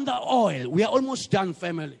on the oil. We are almost done,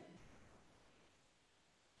 family.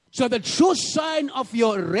 So the true sign of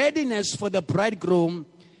your readiness for the bridegroom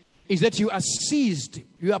is that you are seized,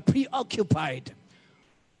 you are preoccupied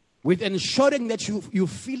with ensuring that you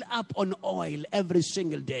fill up on oil every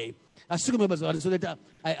single day. So that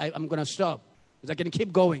I'm going to stop, because I can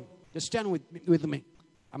keep going. Just stand with me.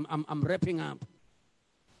 I'm wrapping up.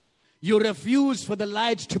 You refuse for the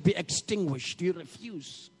light to be extinguished. You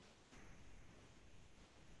refuse.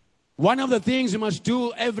 One of the things you must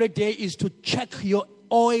do every day is to check your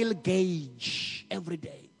oil gauge every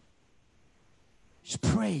day. Just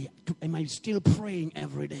pray. Am I still praying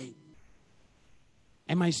every day?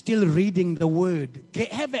 Am I still reading the word?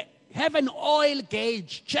 Have an oil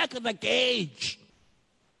gauge. Check the gauge.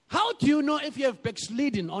 How do you know if you have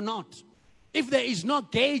backslidden or not? If there is no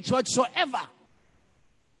gauge whatsoever.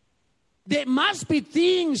 There must be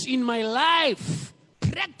things in my life,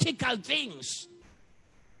 practical things,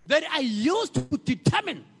 that I use to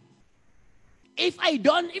determine. If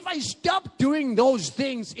I stop doing those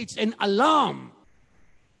things, it's an alarm.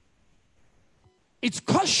 It's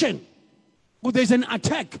caution. Oh, there's an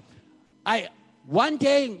attack. One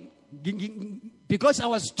day, because I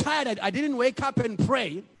was tired, I didn't wake up and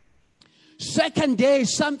pray. Second day,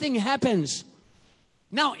 something happens.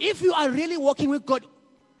 Now, if you are really walking with God,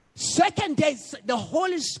 second day, the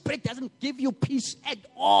Holy Spirit doesn't give you peace at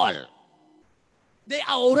all. There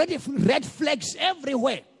are already red flags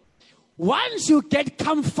everywhere. Once you get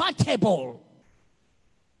comfortable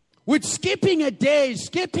with skipping a day,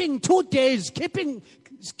 skipping 2 days, skipping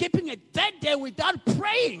a third day without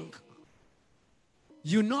praying,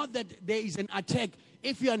 you know that there is an attack.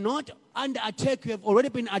 If you are not under attack, you have already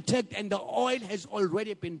been attacked and the oil has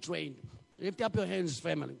already been drained. Lift up your hands,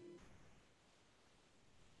 family.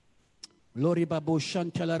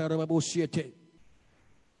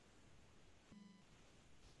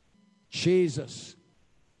 Jesus,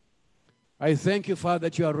 I thank you, Father,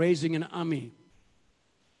 that you are raising an army.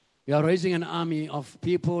 You are raising an army of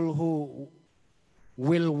people who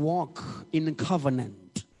will walk in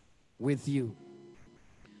covenant with you.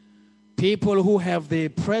 People who have the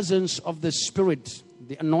presence of the Spirit,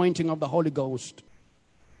 the anointing of the Holy Ghost.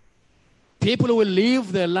 People who will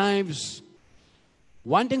live their lives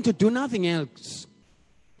wanting to do nothing else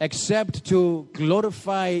except to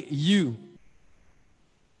glorify you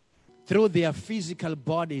through their physical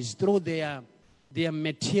bodies, through their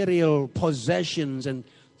material possessions, and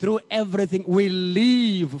through everything. We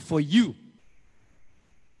live for you.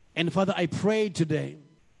 And Father, I pray today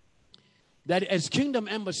that as Kingdom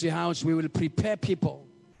Embassy House, we will prepare people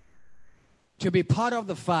to be part of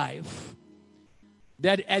the 5,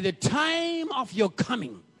 that at the time of your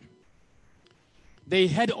coming, they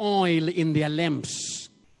had oil in their lamps.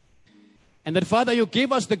 And that, Father, you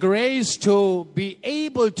give us the grace to be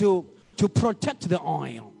able to protect the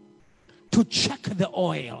oil, to check the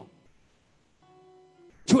oil,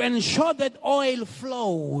 to ensure that oil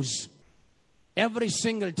flows every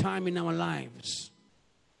single time in our lives.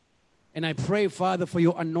 And I pray, Father, for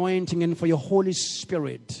your anointing and for your Holy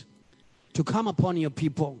Spirit to come upon your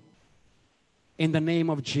people in the name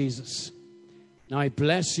of Jesus. Now I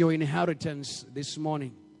bless your inheritance this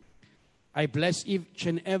morning. I bless each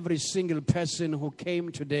and every single person who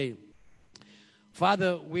came today.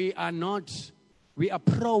 Father, we are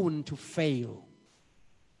prone to fail.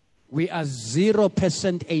 We are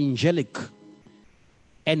 0% angelic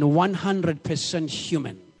and 100%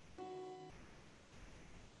 human.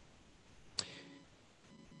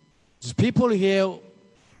 There's people here,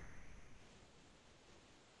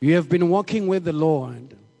 you have been walking with the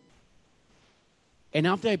Lord, and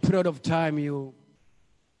after a period of time, you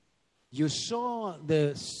saw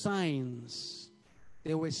the signs.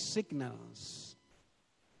 There were signals.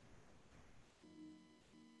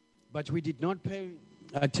 But we did not pay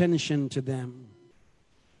attention to them.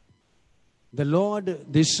 The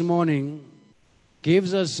Lord this morning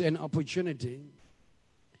gives us an opportunity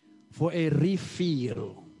for a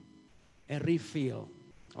refill. A refill.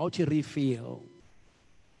 How to refill?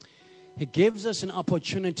 He gives us an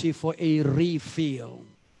opportunity for a refill.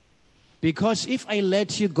 Because if I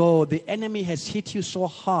let you go, the enemy has hit you so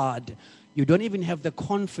hard, you don't even have the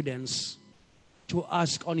confidence to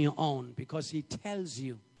ask on your own, because he tells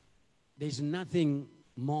you there's nothing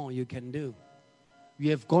more you can do.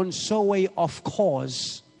 You have gone so way off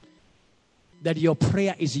course that your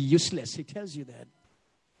prayer is useless. He tells you that.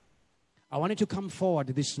 I want you to come forward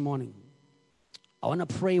this morning. I want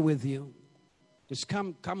to pray with you. Just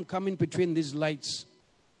come in between these lights,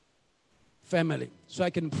 family, so I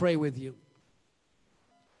can pray with you.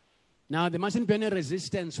 Now, there mustn't be any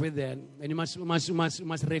resistance with that. And you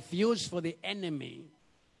must refuse for the enemy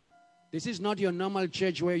This is not your normal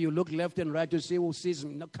church where you look left and right to see who sees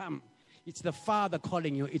me. No, come. It's the Father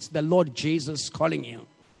calling you. It's the Lord Jesus calling you.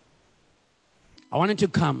 I want you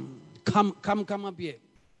to come. Come up here.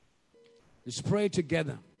 Let's pray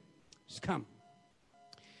together. Just come.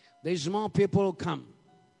 There's more people come.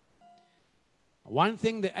 One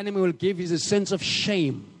thing the enemy will give is a sense of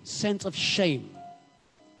shame. Sense of shame.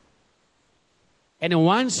 And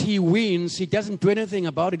once he wins, he doesn't do anything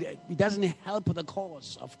about it. He doesn't help the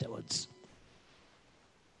cause afterwards.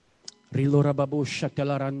 In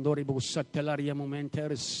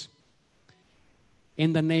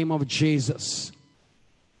the name of Jesus.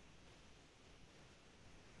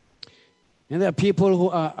 And there are people who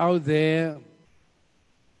are out there.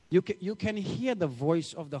 You can hear the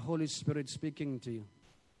voice of the Holy Spirit speaking to you.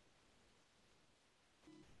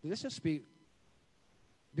 Let's just speak.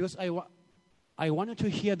 Because I wanted to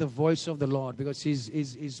hear the voice of the Lord, because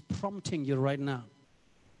He's prompting you right now.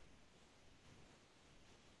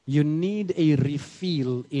 You need a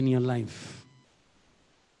refill in your life.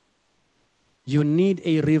 You need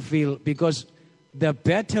a refill, because the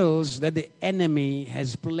battles that the enemy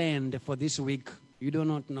has planned for this week, you do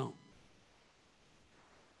not know.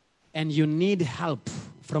 And you need help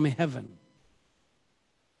from heaven.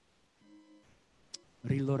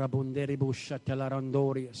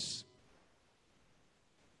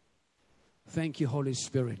 Thank you, Holy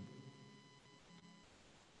Spirit.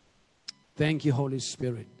 Thank you, Holy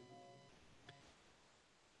Spirit.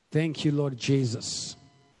 Thank you, Lord Jesus.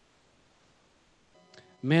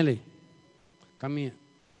 Melly, come here.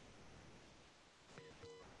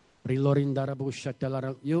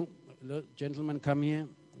 You, gentlemen, come here.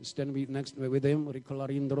 Stand next with him.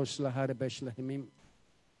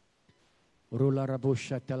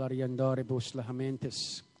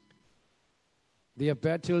 Their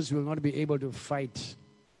battles will not be able to fight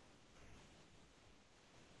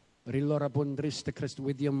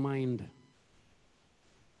with your mind.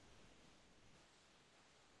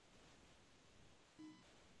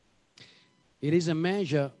 It is a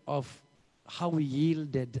measure of how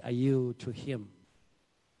yielded are you to Him.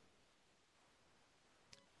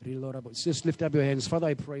 Just lift up your hands. Father,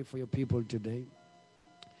 I pray for your people today.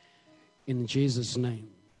 In Jesus' name.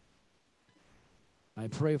 I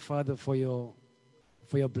pray, Father, for your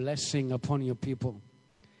blessing upon your people.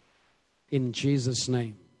 In Jesus'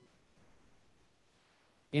 name.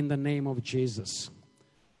 In the name of Jesus.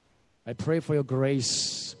 I pray for your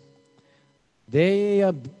grace. They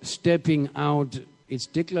are stepping out. It's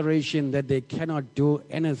declaration that they cannot do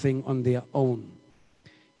anything on their own.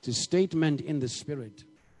 It's a statement in the Spirit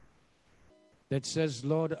that says,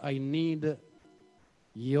 Lord, I need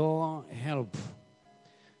your help.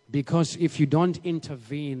 Because if you don't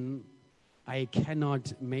intervene, I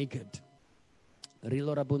cannot make it.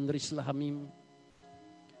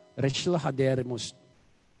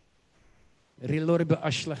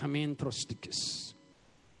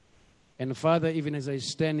 And Father, even as I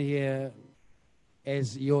stand here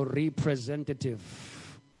as your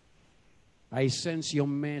representative, I sense your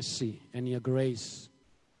mercy and your grace.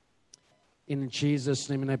 In Jesus'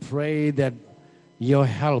 name, and I pray that your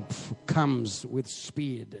help comes with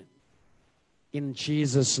speed. In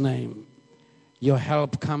Jesus' name, your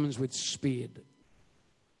help comes with speed.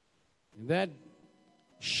 That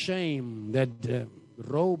shame, that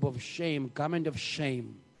robe of shame, garment of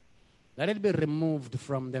shame, let it be removed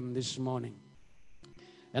from them this morning.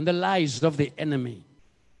 And the lies of the enemy,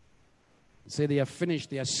 say they are finished,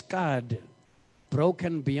 they are scarred,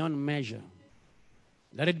 broken beyond measure.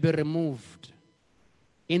 Let it be removed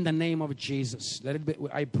in the name of Jesus. Let it be.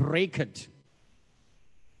 I break it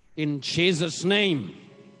in Jesus' name.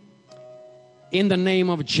 In the name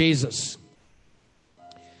of Jesus.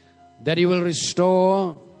 That you will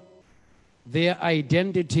restore their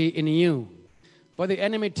identity in you. But the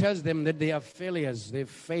enemy tells them that they are failures. They've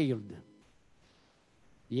failed.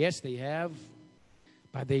 Yes, they have.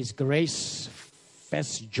 But there is grace. 1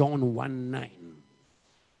 John 1:9.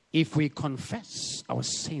 If we confess our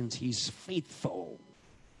sins, He is faithful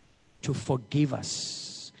to forgive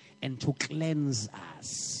us and to cleanse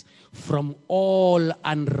us from all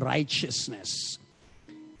unrighteousness.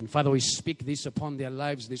 And Father, we speak this upon their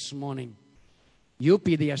lives this morning. You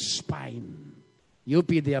be their spine. You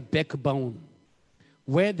be their backbone.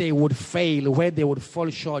 Where they would fail, where they would fall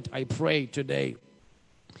short, I pray today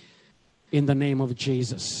in the name of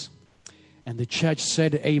Jesus. And the church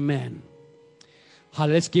said, Amen.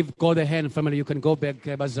 Let's give God a hand, family. You can go back,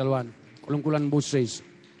 Bazalwan.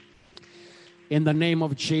 In the name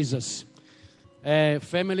of Jesus.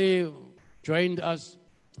 Family joined us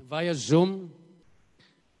via Zoom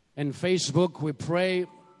and Facebook. We pray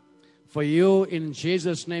for you in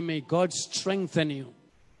Jesus' name. May God strengthen you.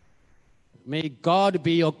 May God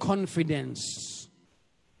be your confidence.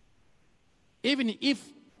 Even if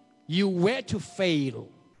you were to fail,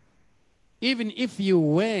 even if you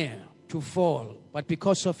were to fall, but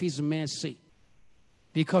because of His mercy,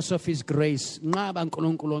 because of His grace,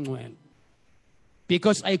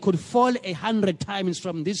 because I could fall 100 times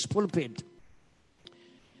from this pulpit,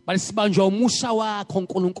 but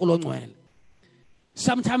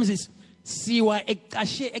sometimes it's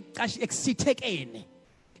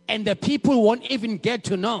and the people won't even get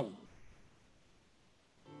to know.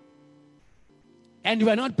 And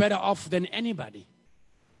we are not better off than anybody.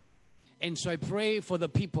 And so I pray for the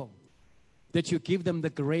people that you give them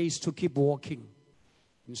the grace to keep walking.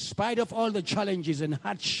 In spite of all the challenges and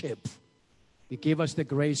hardship, you give us the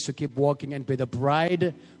grace to keep walking and be the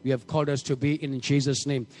bride we have called us to be in Jesus'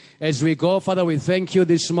 name. As we go, Father, we thank you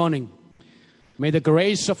this morning. May the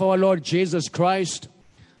grace of our Lord Jesus Christ,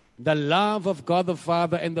 the love of God the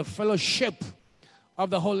Father, and the fellowship of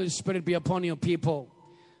the Holy Spirit be upon your people.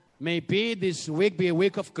 May this week be a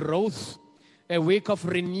week of growth, a week of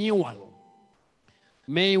renewal.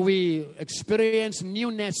 May we experience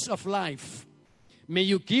newness of life. May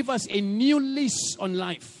you give us a new lease on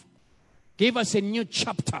life. Give us a new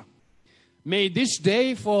chapter. May this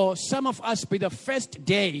day for some of us be the first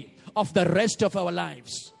day of the rest of our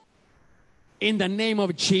lives. In the name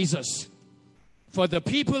of Jesus. For the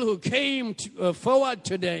people who came forward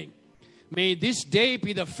today, may this day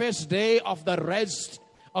be the first day of the rest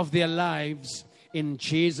of their lives in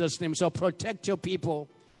Jesus' name. So protect your people,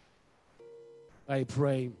 I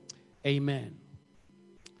pray. Amen.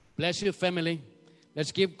 Bless you, family.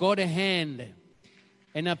 Let's give God a hand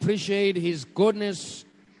and appreciate His goodness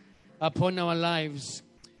upon our lives.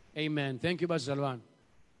 Amen. Thank you, Bazalwan.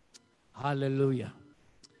 Hallelujah.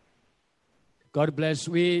 God bless.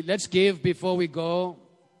 Let's give before we go.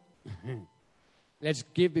 Let's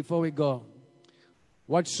give before we go.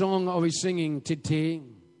 What song are we singing, Titi?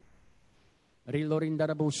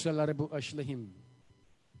 Rilorindarabu salarabu ashlahim.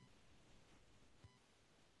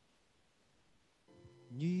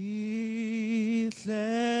 Nithenyiwe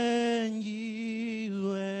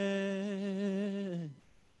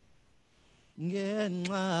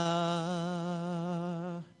ngenxa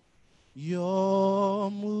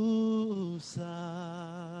yomusa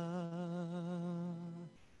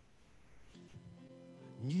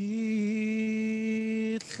ngihlengiwe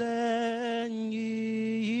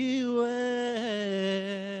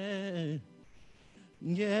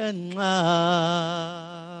ngenxa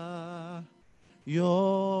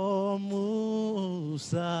yomusa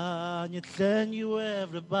ngihlengiwe.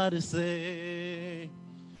 Everybody say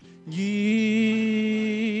ngihlengiwe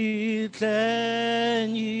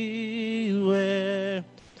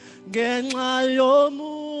ngenxa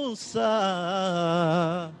yomusa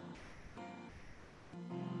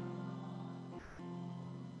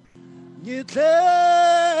ngihlengiwe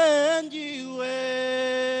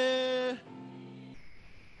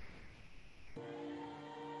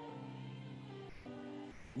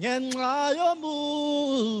ngenxa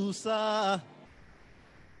yomusa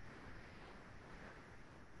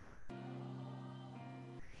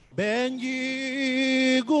bengikuphi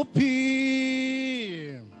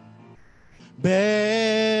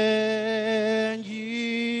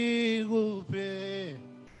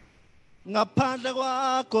ngaphandle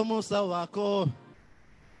kwakho musa wakho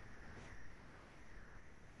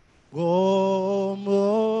ngomusa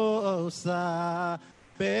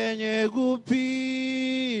bengikuphi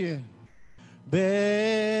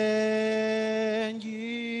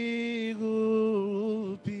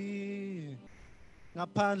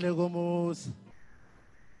ngaphandle komusa.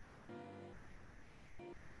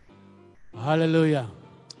 Hallelujah.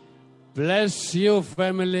 Bless you,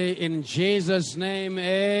 family, in Jesus' name.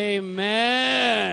 Amen.